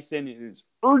Tyson, and his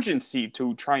urgency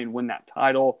to try and win that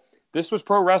title. This was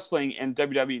pro wrestling in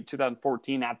WWE in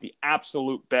 2014 at the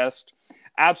absolute best.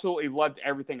 Absolutely loved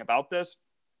everything about this.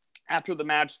 After the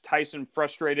match, Tyson,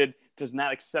 frustrated, does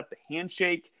not accept the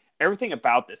handshake. Everything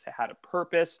about this had a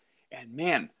purpose. And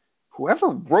man, whoever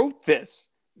wrote this,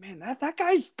 man, that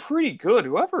guy's pretty good.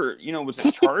 Whoever, was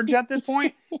in charge at this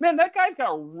point, man, that guy's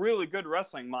got a really good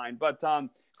wrestling mind. But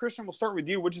Christian, we'll start with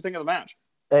you. What'd you think of the match?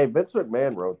 Hey, Vince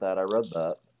McMahon wrote that. I read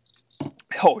that.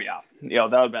 Oh, yeah.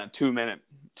 That would have been a 2-minute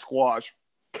squash.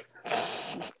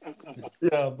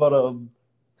 Yeah, but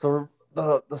so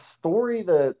the story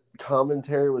that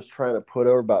commentary was trying to put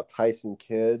over about Tyson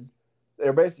Kidd,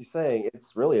 they're basically saying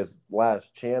it's really his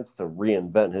last chance to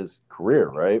reinvent his career,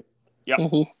 right? Yep.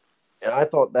 Mm-hmm. And I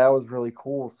thought that was really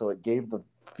cool. So it gave the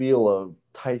feel of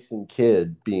Tyson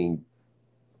Kidd being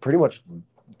pretty much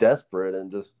desperate and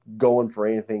just going for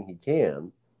anything he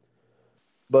can.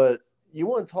 But you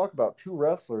want to talk about two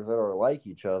wrestlers that are like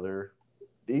each other.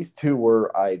 These two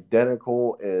were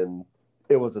identical, and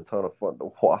it was a ton of fun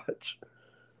to watch.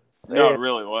 No, And, it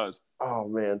really was. oh,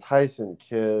 man, Tyson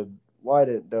Kidd. Why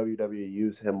didn't WWE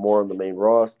use him more on the main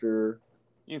roster?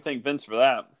 You can thank Vince for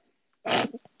that.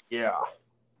 Yeah.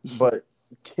 But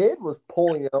Kidd was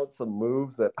pulling out some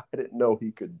moves that I didn't know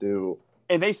he could do.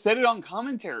 And they said it on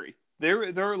commentary.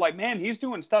 They're like, man, he's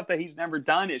doing stuff that he's never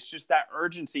done. It's just that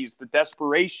urgency. It's the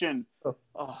desperation. Oh,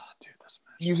 dude, this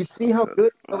match. You can see how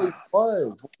good he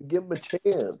was when you give him a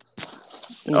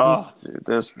chance. Oh, dude,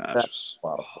 this match was...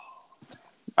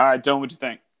 All right, Dylan, what'd you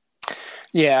think?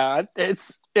 Yeah,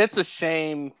 it's a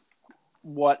shame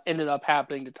what ended up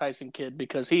happening to Tyson Kidd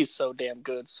because he's so damn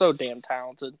good, so damn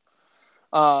talented.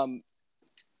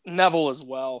 Neville as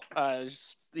well.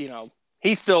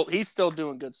 He's still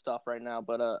doing good stuff right now,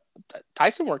 but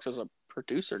Tyson works as a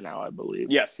producer now, I believe.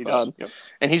 Yes, he does. Yep.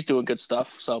 And he's doing good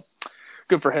stuff, so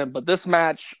good for him. But this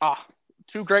match,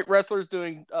 two great wrestlers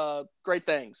doing great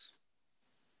things,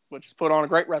 which is put on a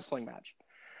great wrestling match.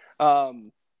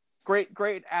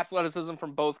 Great athleticism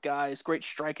from both guys. Great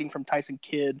striking from Tyson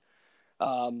Kidd.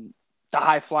 The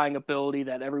high flying ability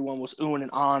that everyone was oohing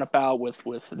and on about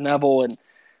with Neville,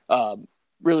 and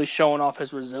really showing off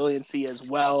his resiliency as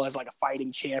well as like a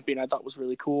fighting champion. I thought was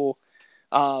really cool.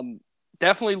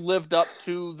 Definitely lived up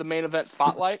to the main event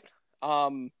spotlight.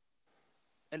 And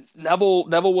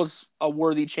Neville was a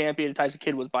worthy champion. Tyson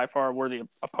Kidd was by far a worthy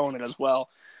opponent as well.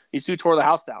 These two tore the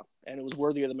house down, and it was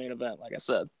worthy of the main event, like I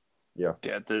said. Yeah.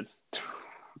 This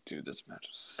match was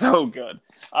so good.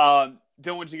 Dylan,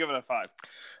 what'd you give it a 5?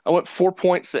 I went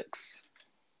 4.6.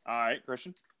 All right,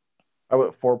 Christian? I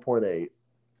went 4.8.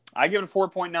 I give it a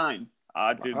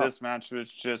 4.9. Dude, this match was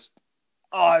just,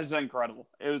 it was incredible.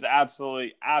 It was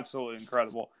absolutely, absolutely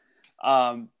incredible.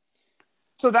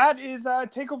 So that is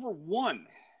TakeOver 1.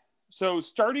 So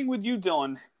starting with you,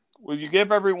 Dylan, will you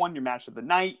give everyone your match of the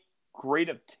night, grade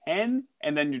of 10,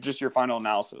 and then your final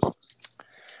analysis?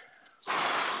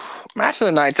 Match of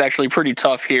the night's actually pretty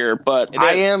tough here, but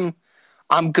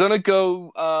I'm gonna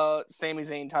go Sami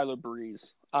Zayn, Tyler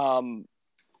Breeze.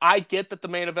 I get that the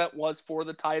main event was for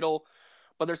the title,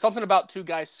 but there's something about two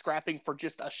guys scrapping for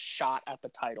just a shot at the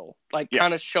title,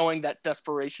 kind of showing that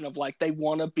desperation of like they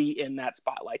want to be in that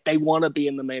spotlight, they want to be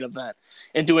in the main event,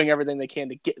 and doing everything they can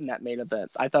to get in that main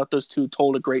event. I thought those two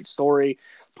told a great story,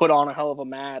 put on a hell of a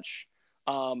match.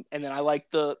 And then I like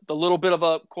the little bit of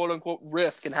a quote unquote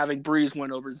risk in having Breeze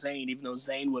win over Zayn, even though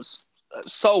Zayn was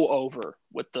so over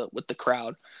with the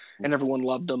crowd and everyone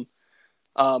loved him.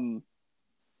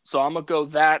 So I'm gonna go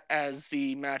that as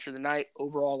the match of the night.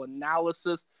 Overall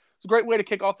analysis. It's a great way to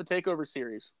kick off the TakeOver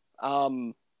series.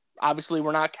 Obviously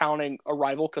we're not counting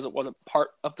Arrival because it wasn't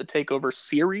part of the TakeOver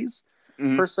series.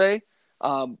 per se.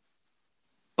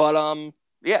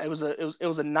 Yeah, it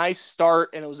was a nice start,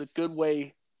 and it was a good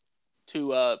way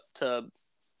to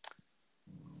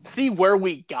see where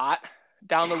we got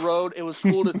down the road. It was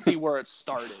cool to see where it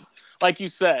started. Like you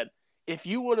said, if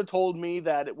you would have told me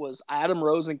that it was Adam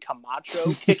Rose and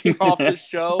Camacho kicking off the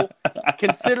show,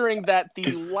 considering that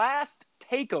the last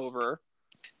takeover,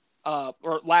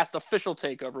 or last official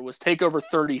takeover, was Takeover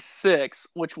 36,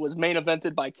 which was main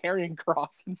evented by Karrion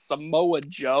Kross and Samoa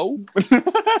Joe,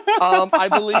 I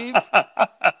believe.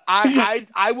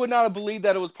 I would not have believed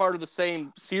that it was part of the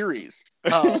same series.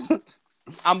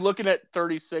 I'm looking at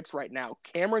 36 right now.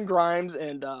 Cameron Grimes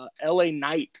and LA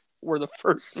Knight were the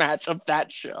first match of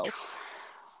that show.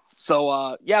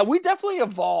 So, yeah, we definitely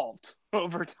evolved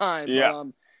over time. Yeah.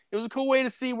 It was a cool way to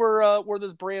see where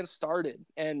this brand started.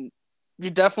 And you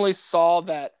definitely saw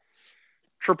that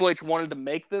Triple H wanted to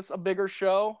make this a bigger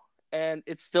show, and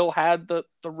it still had the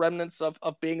remnants of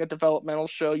being a developmental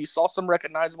show. You saw some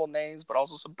recognizable names, but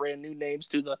also some brand new names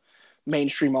to the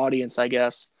mainstream audience, I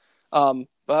guess. But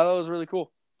that was really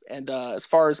cool. And as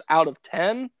far as out of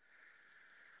 10,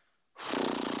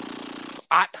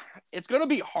 it's going to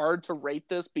be hard to rate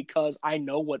this because I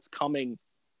know what's coming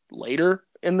later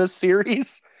in this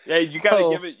series. Yeah, you got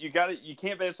to give it. You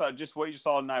can't base on just what you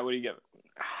saw tonight. What do you give it?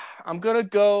 I'm gonna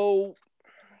go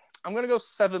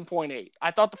 7.8.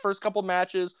 I thought the first couple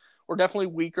matches were definitely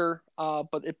weaker,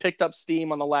 but it picked up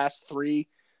steam on the last three.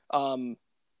 But I'm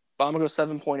gonna go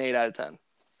 7.8 out of 10.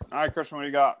 All right, Christian, what do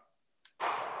you got?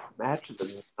 Match of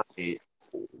the night.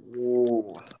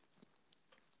 Ooh.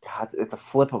 God, it's a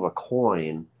flip of a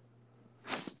coin.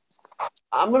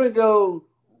 I'm going to go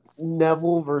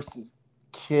Neville versus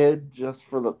Kidd just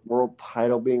for the world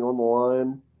title being on the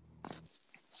line.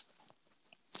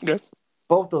 Okay.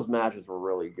 Both those matches were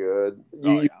really good.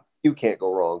 Yeah. You can't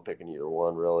go wrong picking either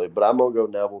one, really. But I'm going to go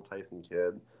Neville, Tyson,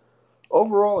 Kidd.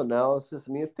 Overall analysis,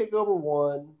 I mean, it's Takeover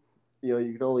 1. You know,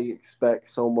 you can only expect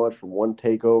so much from one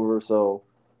takeover, so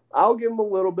I'll give them a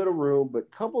little bit of room. But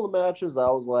a couple of matches, I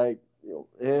was like,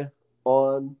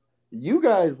 on. You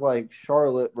guys like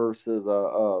Charlotte versus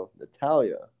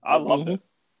Natalya. I loved it.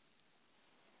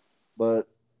 But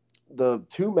the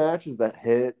two matches that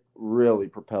hit really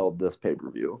propelled this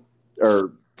pay-per-view.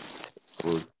 Or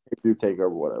pay-per-view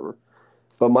takeover, whatever.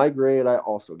 But my grade, I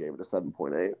also gave it a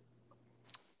 7.8.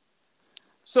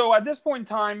 So at this point in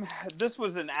time, this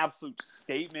was an absolute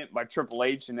statement by Triple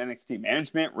H and NXT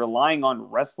management, relying on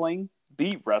wrestling,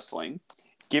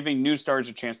 giving new stars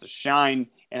a chance to shine,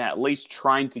 and at least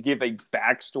trying to give a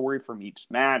backstory from each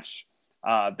match.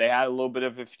 They had a little bit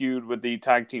of a feud with the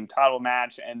tag team title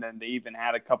match, and then they even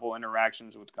had a couple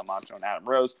interactions with Camacho and Adam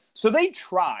Rose. So they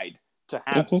tried to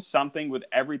have something with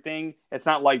everything. It's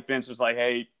not like Vince was like,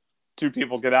 hey, two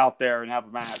people get out there and have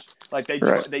a match. Like they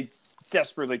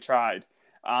desperately tried.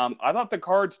 I thought the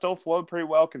card still flowed pretty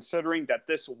well considering that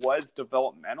this was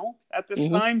developmental at this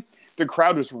time. The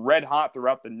crowd was red hot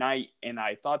throughout the night, and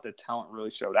I thought the talent really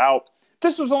showed out.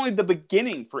 This was only the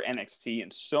beginning for NXT,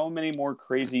 and so many more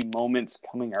crazy moments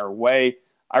coming our way.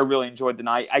 I really enjoyed the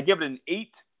night. I give it an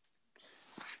 8.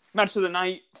 Match of the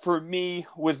night for me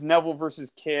was Neville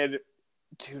versus Kidd.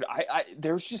 Dude,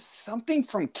 there was just something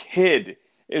from Kidd.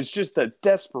 It was just the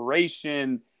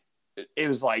desperation. It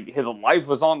was like his life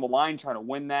was on the line trying to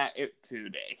win that. If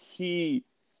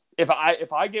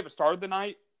I gave a star of the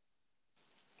night,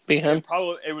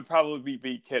 it would probably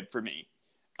be Kidd for me.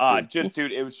 Dude,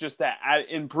 it was just that.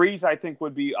 And Breeze, I think,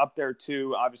 would be up there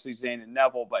too. Obviously, Zayn and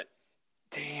Neville, but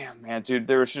damn, man, dude,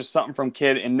 there was just something from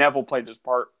Kidd, and Neville played his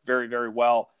part very, very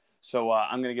well. So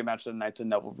I'm gonna give match of the night to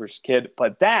Neville versus Kidd.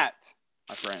 But that,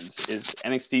 my friends, is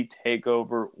NXT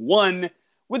Takeover 1.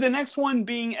 With the next one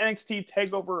being NXT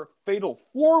Takeover Fatal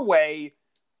 4-Way,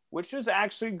 which is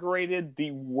actually graded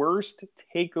the worst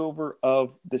takeover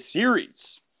of the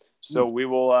series. So we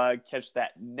will catch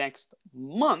that next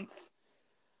month.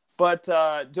 But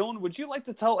Dylan, would you like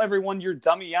to tell everyone your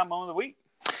dummy yeah moment of the week?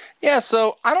 Yeah,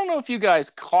 so I don't know if you guys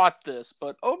caught this,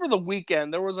 but over the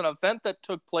weekend there was an event that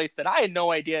took place that I had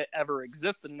no idea ever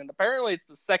existed, and apparently it's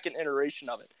the second iteration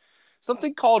of it.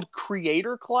 Something called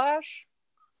Creator Clash.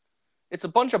 It's a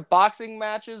bunch of boxing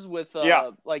matches with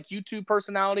like YouTube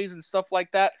personalities and stuff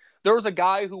like that. There was a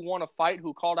guy who won a fight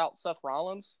who called out Seth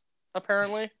Rollins,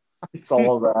 apparently. I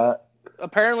saw that.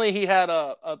 Apparently he had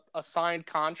a signed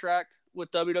contract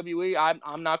with WWE.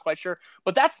 I'm not quite sure.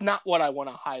 But that's not what I want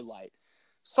to highlight.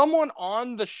 Someone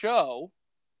on the show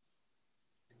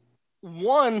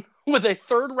won with a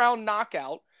third-round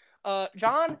knockout.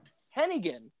 John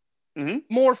Hennigan,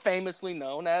 more famously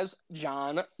known as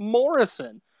John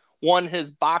Morrison, won his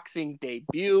boxing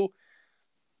debut.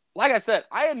 like I said,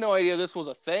 I had no idea this was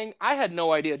a thing. I had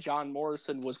no idea John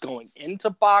Morrison was going into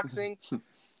boxing.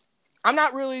 I'm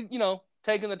not really,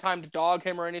 taking the time to dog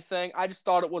him or anything. I just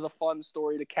thought it was a fun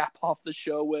story to cap off the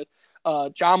show with.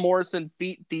 John Morrison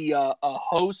beat the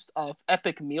host of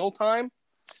Epic Mealtime.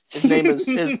 His name is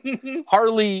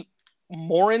Harley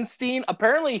Morenstein.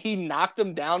 Apparently, he knocked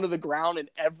him down to the ground in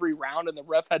every round, and the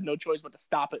ref had no choice but to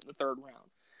stop it in the third round.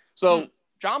 So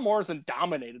John Morrison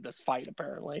dominated this fight,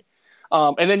 apparently.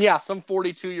 And then, some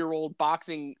 42-year-old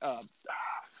boxing,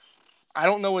 I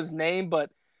don't know his name,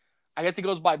 but I guess he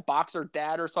goes by Boxer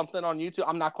Dad or something on YouTube.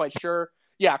 I'm not quite sure.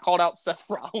 Yeah, called out Seth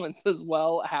Rollins as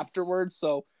well afterwards.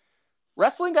 So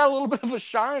wrestling got a little bit of a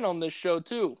shine on this show,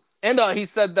 too. And he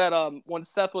said that when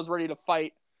Seth was ready to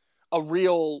fight a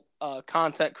real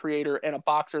content creator and a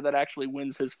boxer that actually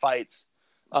wins his fights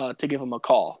to give him a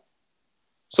call.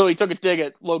 So he took a dig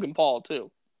at Logan Paul,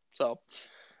 too. So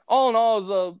all in all, it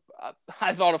was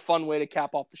I thought a fun way to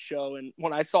cap off the show. And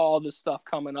when I saw all this stuff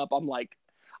coming up, I'm like,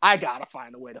 I got to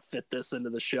find a way to fit this into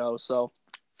the show. So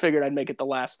figured I'd make it the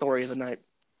last story of the night.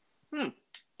 All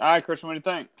right, Christian, what do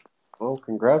you think? Well,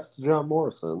 congrats to John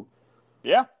Morrison.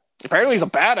 Yeah. Apparently he's a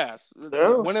badass.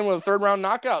 Yeah. Winning with a third-round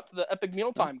knockout to the Epic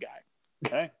Mealtime guy.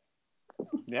 Hey.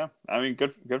 Yeah. I mean,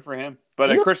 good for him.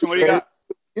 But Christian, what do you got?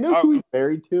 You know who he's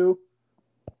married to?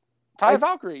 Ty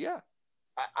Valkyrie, yeah.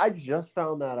 I just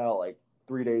found that out like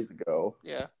 3 days ago.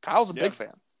 Yeah. Kyle's a big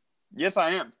fan. Yes,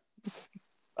 I am.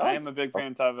 I am a big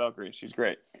fan of Ty Valkyrie. She's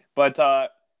great. But,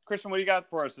 Christian, what do you got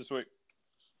for us this week?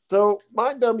 So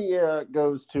my W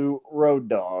goes to Road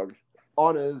Dogg.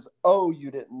 On his Oh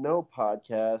You Didn't Know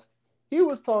podcast, he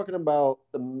was talking about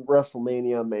the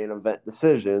WrestleMania main event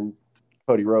decision.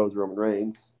 Cody Rhodes, Roman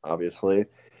Reigns, obviously.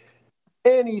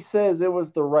 And he says it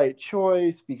was the right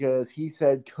choice because he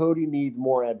said Cody needs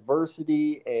more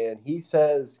adversity, and he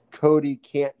says Cody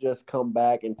can't just come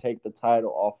back and take the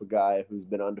title off a guy who's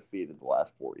been undefeated the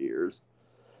last 4 years.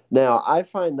 Now, I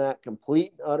find that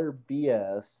complete and utter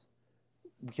BS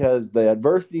because the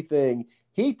adversity thing,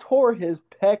 he tore his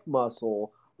pec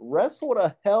muscle, wrestled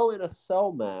a Hell in a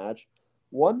Cell match,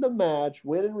 won the match,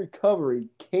 went in recovery,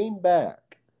 came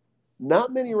back.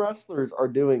 Not many wrestlers are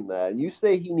doing that. And you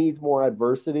say he needs more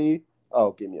adversity?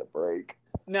 Oh, give me a break.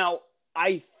 Now,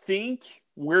 I think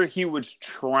where he was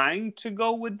trying to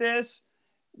go with this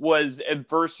was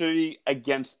adversity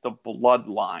against the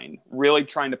bloodline. Really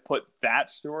trying to put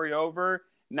that story over,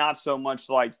 not so much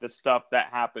like the stuff that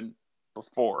happened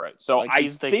before it. So I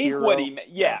think what he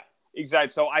meant, exactly.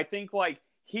 So I think like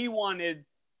he wanted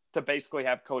to basically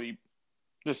have Cody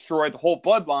destroy the whole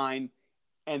bloodline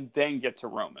and then get to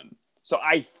Roman. So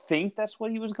I think that's what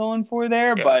he was going for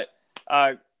there. Yeah.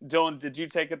 But Dylan, did you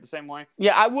take it the same way?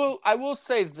 Yeah, I will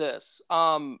say this.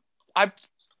 I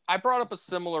brought up a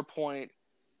similar point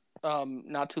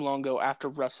not too long ago after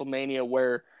WrestleMania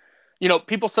where,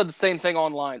 people said the same thing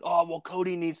online. Oh, well,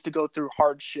 Cody needs to go through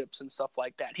hardships and stuff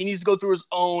like that. He needs to go through his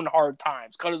own hard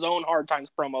times, cut his own hard times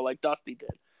promo like Dusty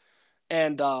did.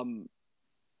 And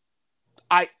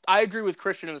I agree with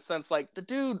Christian in a sense, like the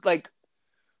dude, like,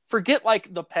 forget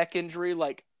like the pec injury.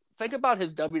 Like, think about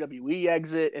his WWE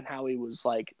exit and how he was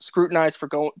like scrutinized for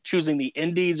choosing the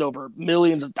indies over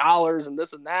millions of dollars and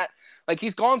this and that. Like,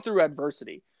 he's gone through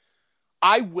adversity.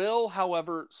 I will,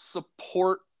 however,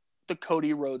 support the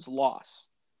Cody Rhodes loss.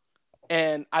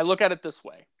 And I look at it this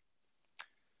way.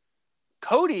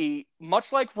 Cody,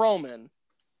 much like Roman,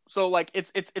 so like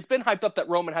it's been hyped up that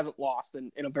Roman hasn't lost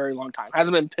in a very long time.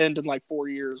 Hasn't been pinned in like 4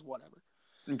 years, whatever.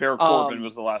 And Baron Corbin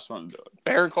was the last one to do it.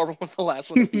 Baron Corbin was the last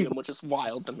one to beat him, which is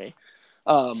wild to me.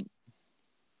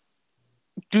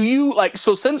 Do you like,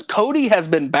 so since Cody has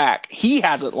been back, he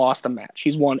hasn't lost a match.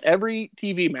 He's won every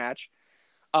TV match.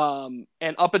 And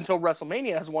up until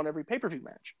WrestleMania has won every pay-per-view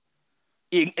match,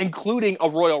 including a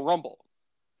Royal Rumble.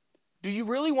 Do you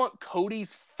really want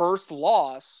Cody's first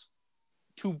loss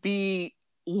to be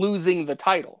losing the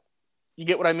title? You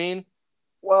get what I mean?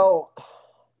 Well,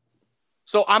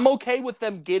 so I'm okay with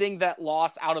them getting that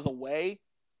loss out of the way.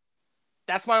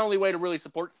 That's my only way to really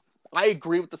support. I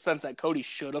agree with the sense that Cody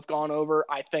should have gone over.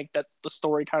 I think that the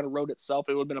story kind of wrote itself.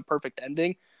 It would have been a perfect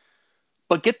ending.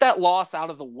 But get that loss out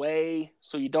of the way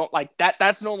so you don't like that.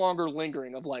 That's no longer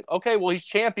lingering of like, okay, well, he's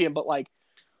champion, but like,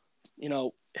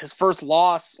 his first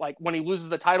loss, like when he loses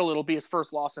the title, it'll be his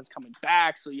first loss since coming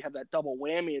back. So you have that double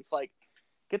whammy. It's like,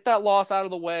 get that loss out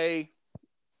of the way.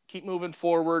 Keep moving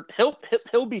forward.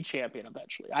 He'll be champion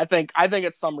eventually. I think at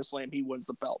SummerSlam he wins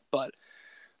the belt. But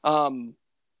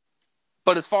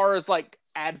as far as like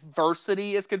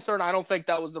adversity is concerned, I don't think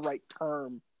that was the right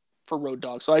term for Road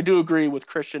Dogg. So I do agree with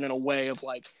Christian in a way of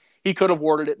like he could have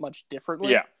worded it much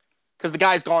differently. Yeah. because the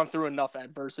guy's gone through enough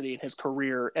adversity in his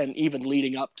career and even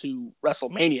leading up to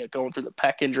WrestleMania, going through the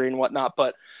pec injury and whatnot.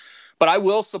 But I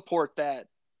will support that.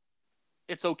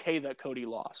 It's okay that Cody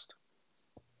lost.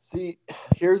 See,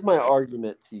 here's my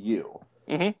argument to you.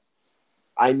 Mm-hmm.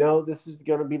 I know this is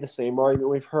going to be the same argument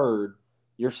we've heard.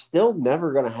 You're still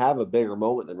never going to have a bigger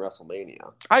moment than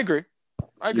WrestleMania. I agree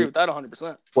with that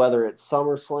 100%. Whether it's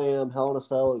SummerSlam, Hell in a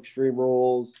Cell, Extreme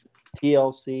Rules,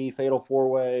 TLC, Fatal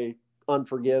 4-Way,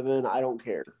 Unforgiven, I don't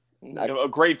care.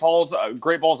 Great Balls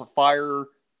of Fire.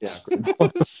 Yeah.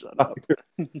 Shut up.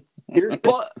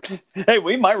 But hey,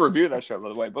 we might review that show, by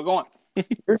the way, but go on.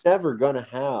 You're never going to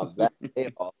have that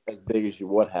payoff as big as you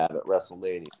would have at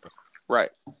WrestleMania. Right.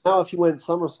 Now, if you win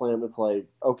SummerSlam, it's like,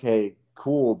 okay,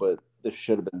 cool, but this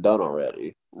should have been done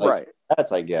already. Like, right.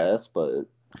 That's, I guess, but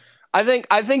I think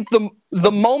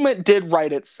the moment did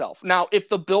right itself. Now, if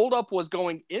the buildup was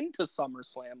going into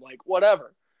SummerSlam, like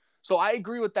whatever. So I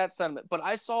agree with that sentiment. But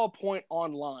I saw a point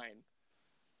online,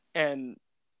 and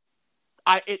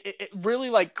it really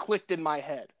like clicked in my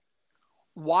head.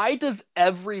 Why does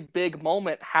every big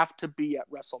moment have to be at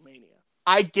WrestleMania?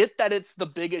 I get that it's the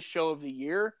biggest show of the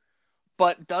year,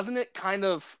 but doesn't it kind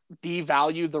of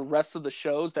devalue the rest of the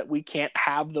shows that we can't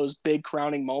have those big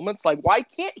crowning moments? Like, why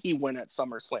can't he win at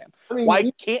SummerSlam? I mean,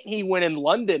 why can't he win in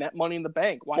London at Money in the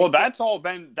Bank?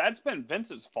 That's been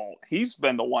Vince's fault. He's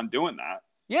been the one doing that.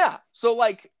 Yeah. So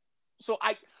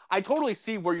I totally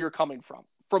see where you're coming from.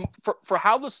 For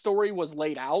how the story was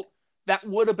laid out, that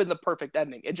would have been the perfect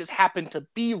ending. It just happened to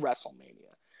be WrestleMania.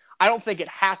 I don't think it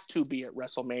has to be at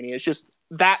WrestleMania. It's just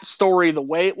that story, the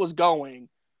way it was going,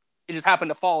 it just happened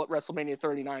to fall at WrestleMania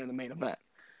 39 in the main event.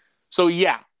 So,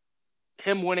 yeah,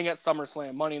 him winning at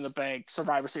SummerSlam, Money in the Bank,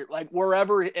 Survivor Series, like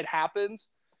wherever it happens,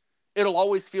 it'll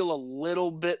always feel a little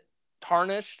bit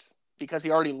tarnished because he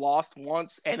already lost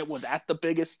once and it was at the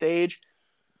biggest stage.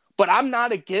 But I'm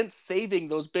not against saving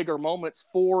those bigger moments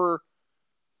for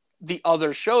the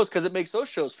other shows because it makes those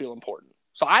shows feel important.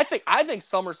 So I think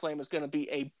SummerSlam is going to be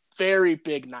a very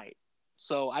big night.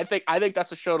 So I think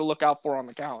that's a show to look out for on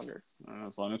the calendar.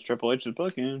 As long as Triple H is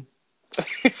booking.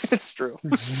 It's true.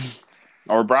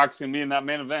 Or Brock's going to be in that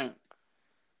main event.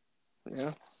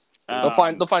 Yeah.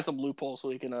 They'll find some loopholes so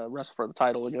he can wrestle for the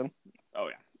title again. Oh,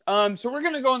 yeah. So we're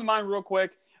going to go into mine real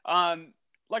quick.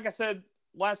 Like I said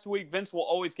last week, Vince will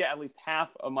always get at least half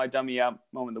of my dummy out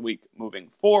moment of the week moving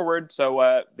forward.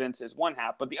 So Vince is one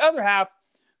half. But the other half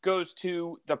goes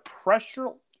to the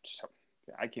pressure.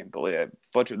 I can't believe I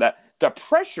butchered that. The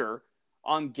pressure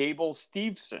on Gable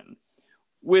Steveson.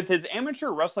 With his amateur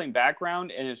wrestling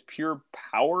background and his pure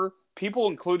power, people,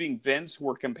 including Vince,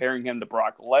 were comparing him to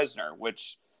Brock Lesnar,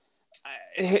 which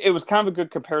it was kind of a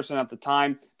good comparison at the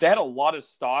time. They had a lot of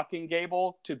stock in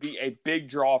Gable to be a big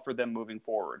draw for them moving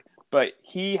forward. But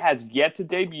he has yet to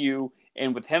debut,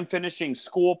 and with him finishing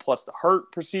school plus the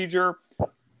hurt procedure,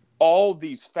 all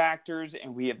these factors,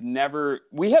 and we have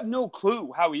no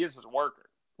clue how he is as a worker.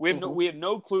 We have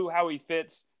no clue how he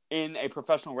fits in a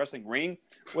professional wrestling ring.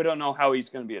 We don't know how he's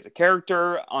going to be as a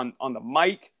character on the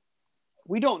mic.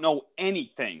 We don't know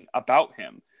anything about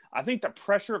him. I think the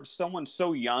pressure of someone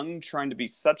so young trying to be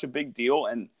such a big deal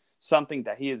and something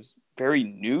that he is very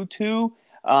new to,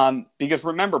 because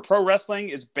remember, pro wrestling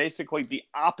is basically the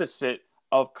opposite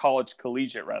of college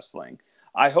collegiate wrestling.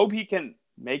 I hope he can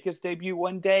make his debut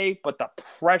one day, but the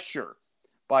pressure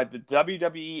by the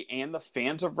WWE and the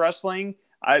fans of wrestling,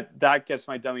 that gets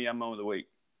my dummy moment of the week.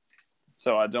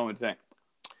 So I don't think.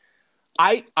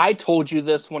 I told you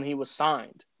this when he was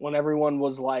signed, when everyone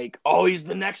was like, oh, he's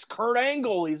the next Kurt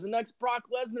Angle, he's the next Brock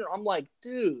Lesnar. I'm like,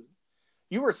 dude,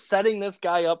 you were setting this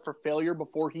guy up for failure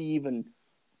before he even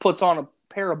puts on a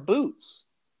pair of boots.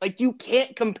 Like, you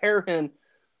can't compare him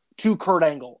to Kurt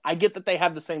Angle. I get that they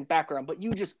have the same background, but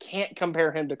you just can't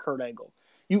compare him to Kurt Angle.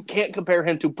 You can't compare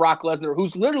him to Brock Lesnar,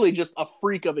 who's literally just a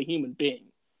freak of a human being.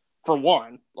 For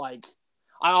one, like,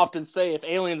 I often say if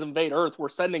aliens invade Earth, we're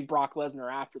sending Brock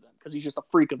Lesnar after them because he's just a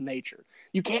freak of nature.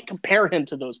 You can't compare him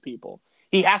to those people.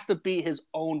 He has to be his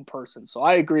own person. So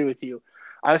I agree with you.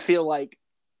 I feel like,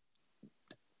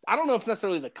 I don't know if it's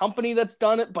necessarily the company that's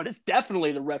done it, but it's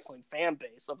definitely the wrestling fan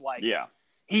base of like, yeah,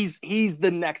 he's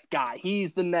the next guy.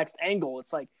 He's the next Angle.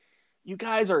 It's like, you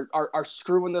guys are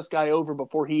screwing this guy over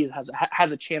before he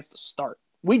has a chance to start.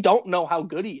 We don't know how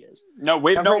good he is. No,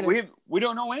 we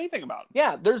don't know anything about him.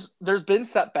 Yeah, there's been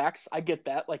setbacks. I get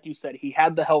that. Like you said, he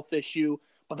had the health issue,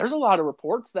 but there's a lot of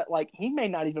reports that like he may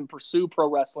not even pursue pro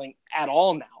wrestling at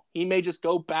all now. He may just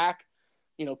go back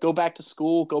to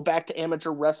school, go back to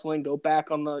amateur wrestling, go back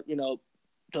on the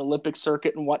Olympic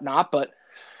circuit and whatnot. But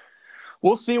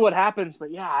we'll see what happens.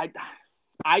 But yeah,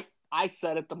 I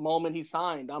said at the moment he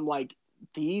signed, I'm like,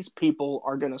 these people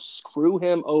are going to screw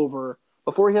him over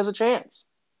before he has a chance.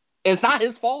 And it's not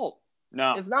his fault.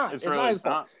 No, it's not. It's really not his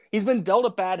fault. He's been dealt a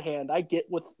bad hand. I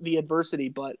get with the adversity,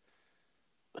 but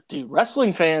dude,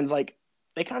 wrestling fans, like,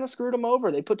 they kind of screwed him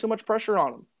over. They put too much pressure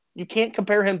on him. You can't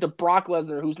compare him to Brock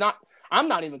Lesnar, who's not, I'm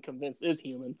not even convinced is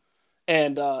human.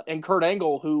 And Kurt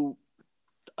Angle, who,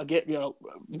 again,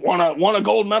 won a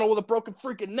gold medal with a broken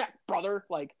freaking neck, brother.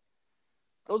 Like,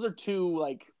 those are two,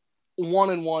 like,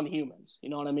 1-on-1 humans. You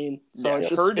know what I mean? So it's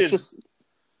just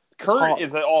Kurt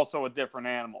is also a different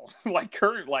animal. Like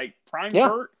Kurt, like prime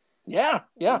Kurt. Yeah.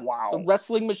 Wow. The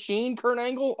wrestling machine, Kurt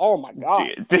Angle. Oh my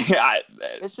god.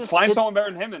 It's just find someone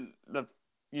better than him,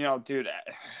 and dude.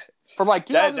 From like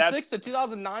 2006 to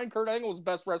 2009, Kurt Angle was the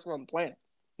best wrestler on the planet,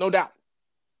 no doubt.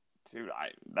 Dude,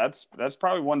 that's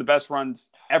probably one of the best runs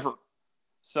ever.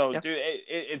 So, dude,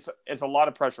 it's a lot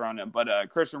of pressure on him. But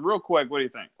Christian, real quick, what do you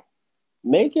think?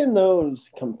 Making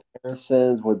those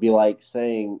comparisons would be like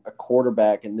saying a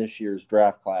quarterback in this year's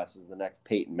draft class is the next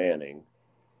Peyton Manning.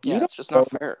 Yeah, it's just not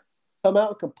fair. Come out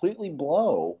and completely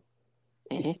blow.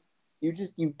 Mm-hmm.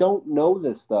 You don't know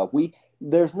this stuff.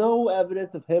 There's no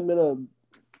evidence of him in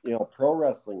a pro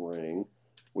wrestling ring.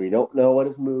 We don't know what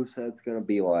his moveset's going to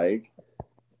be like.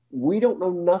 We don't know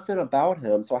nothing about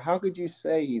him. So how could you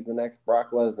say he's the next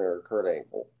Brock Lesnar or Kurt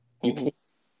Angle? Mm-hmm.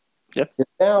 Yep.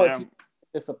 Now, if you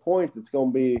disappoint, it's going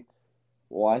to be,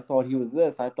 well, I thought he was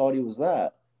this. I thought he was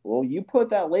that. Well, you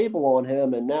put that label on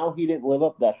him, and now he didn't live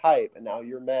up to that hype, and now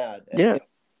you're mad at him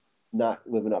not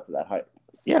living up to that hype.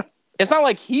 Yeah. It's not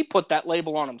like he put that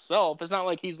label on himself. It's not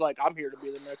like he's like, I'm here to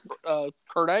be the next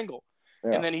Kurt Angle.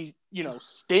 Yeah. And then he,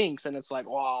 stinks, and it's like,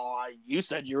 well, you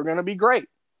said you were going to be great.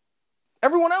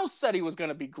 Everyone else said he was going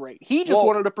to be great. He just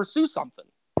wanted to pursue something.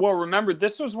 Well, remember,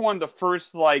 this was one of the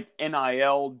first, like,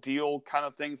 NIL deal kind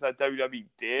of things that WWE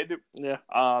did. Yeah.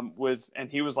 And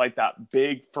he was, like, that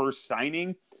big first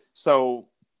signing. So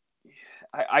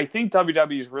I think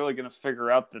WWE is really going to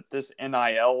figure out that this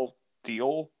NIL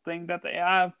deal thing that they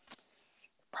have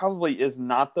probably is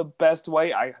not the best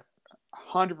way. I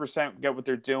 100% get what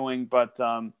they're doing, but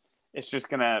this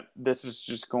is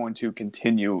just going to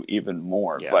continue even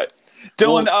more. Yeah. But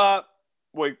Dylan,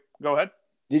 wait, go ahead.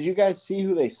 Did you guys see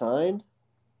who they signed?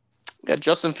 Yeah,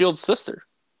 Justin Fields' sister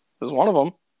was one of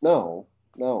them. No,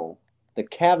 the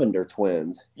Cavender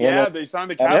twins. Yeah, they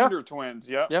signed the Cavender twins.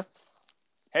 Yep. Yeah.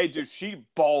 Hey, dude, she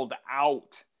balled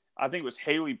out. I think it was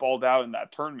Haley balled out in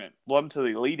that tournament. Led them to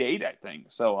the Elite Eight, I think.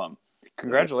 So,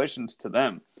 congratulations to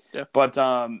them. Yeah. But,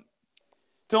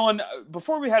 Dylan,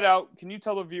 before we head out, can you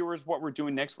tell the viewers what we're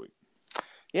doing next week?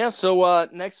 Yeah, so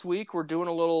next week we're doing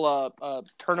a little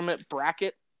tournament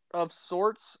bracket of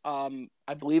sorts. I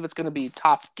believe it's going to be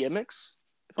top gimmicks,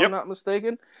 if I'm not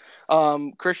mistaken.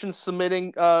 Christian's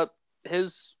submitting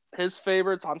his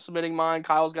favorites. I'm submitting mine.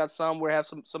 Kyle's got some. We have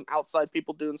some outside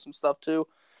people doing some stuff too.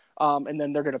 And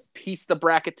then they're going to piece the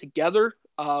bracket together.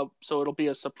 So it'll be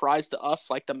a surprise to us,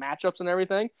 like the matchups and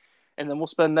everything. And then we'll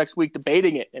spend next week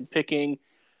debating it and picking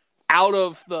out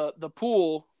of the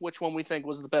pool which one we think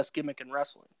was the best gimmick in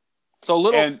wrestling. So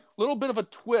a little bit of a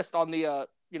twist on the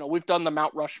we've done the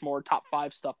Mount Rushmore top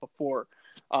 5 stuff before.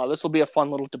 This will be a fun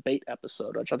little debate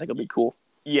episode, which I think will be cool.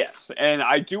 Yes, and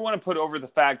I do want to put over the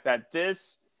fact that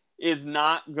this is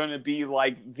not going to be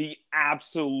like the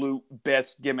absolute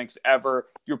best gimmicks ever.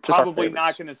 You're probably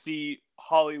not going to see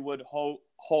Hollywood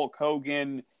Hulk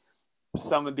Hogan,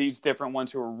 some of these different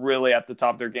ones who are really at the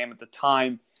top of their game at the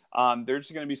time. They're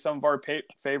just going to be some of our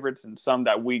favorites and some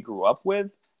that we grew up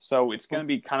with. So it's going to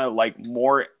be kind of like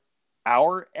more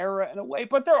our era in a way,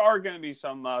 but there are going to be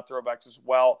some throwbacks as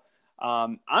well.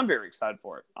 I'm very excited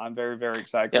for it. I'm very, very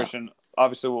excited. Yeah. Christian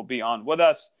obviously will be on with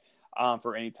us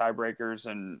for any tiebreakers,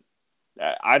 and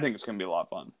I think it's going to be a lot of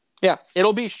fun. Yeah,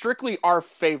 it'll be strictly our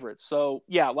favorites. So,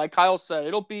 yeah, like Kyle said,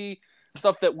 it'll be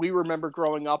stuff that we remember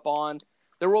growing up on.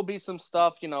 There will be some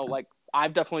stuff, like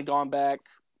I've definitely gone back,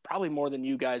 probably more than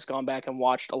you guys, gone back and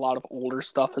watched a lot of older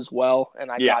stuff as well,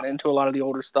 and I got into a lot of the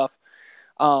older stuff.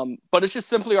 But it's just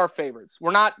simply our favorites.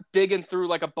 We're not digging through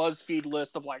like a BuzzFeed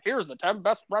list of like, here's the 10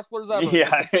 best wrestlers ever.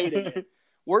 Yeah.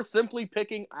 We're simply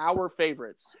picking our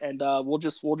favorites, and we'll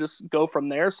just go from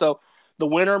there. So the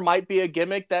winner might be a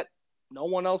gimmick that no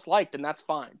one else liked, and that's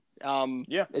fine.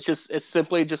 It's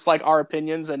simply just like our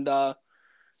opinions, and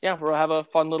we'll have a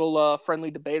fun little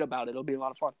friendly debate about it. It'll be a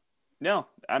lot of fun. No,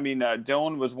 I mean,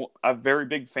 Dylan was a very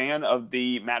big fan of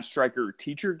the Matt Striker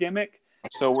teacher gimmick,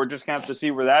 so we're just going to have to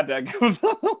see where that goes.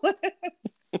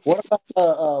 What about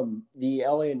the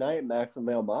LA Knight Maximum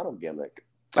Male Model gimmick?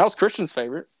 That was Christian's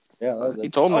favorite. Yeah, he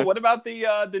told me. What about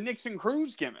the Nixon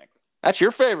Cruz gimmick? That's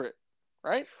your favorite,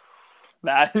 right?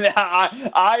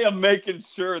 I am making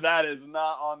sure that is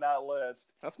not on that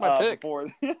list. That's my pick.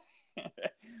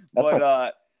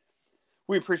 But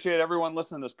we appreciate everyone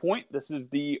listening to this point. This is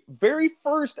the very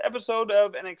first episode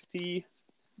of NXT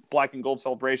Black and Gold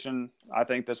Celebration. I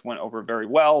think this went over very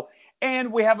well.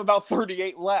 And we have about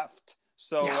 38 left.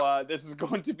 So this is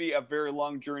going to be a very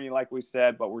long journey, like we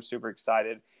said, but we're super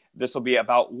excited. This will be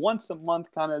about once a month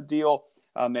kind of deal,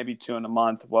 maybe 2 in a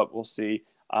month, what we'll see.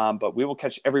 But we will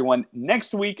catch everyone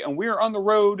next week, and we're on the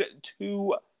road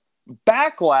to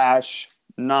Backlash,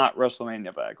 not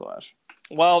WrestleMania Backlash.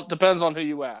 Well, it depends on who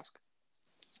you ask.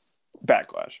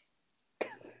 Backlash.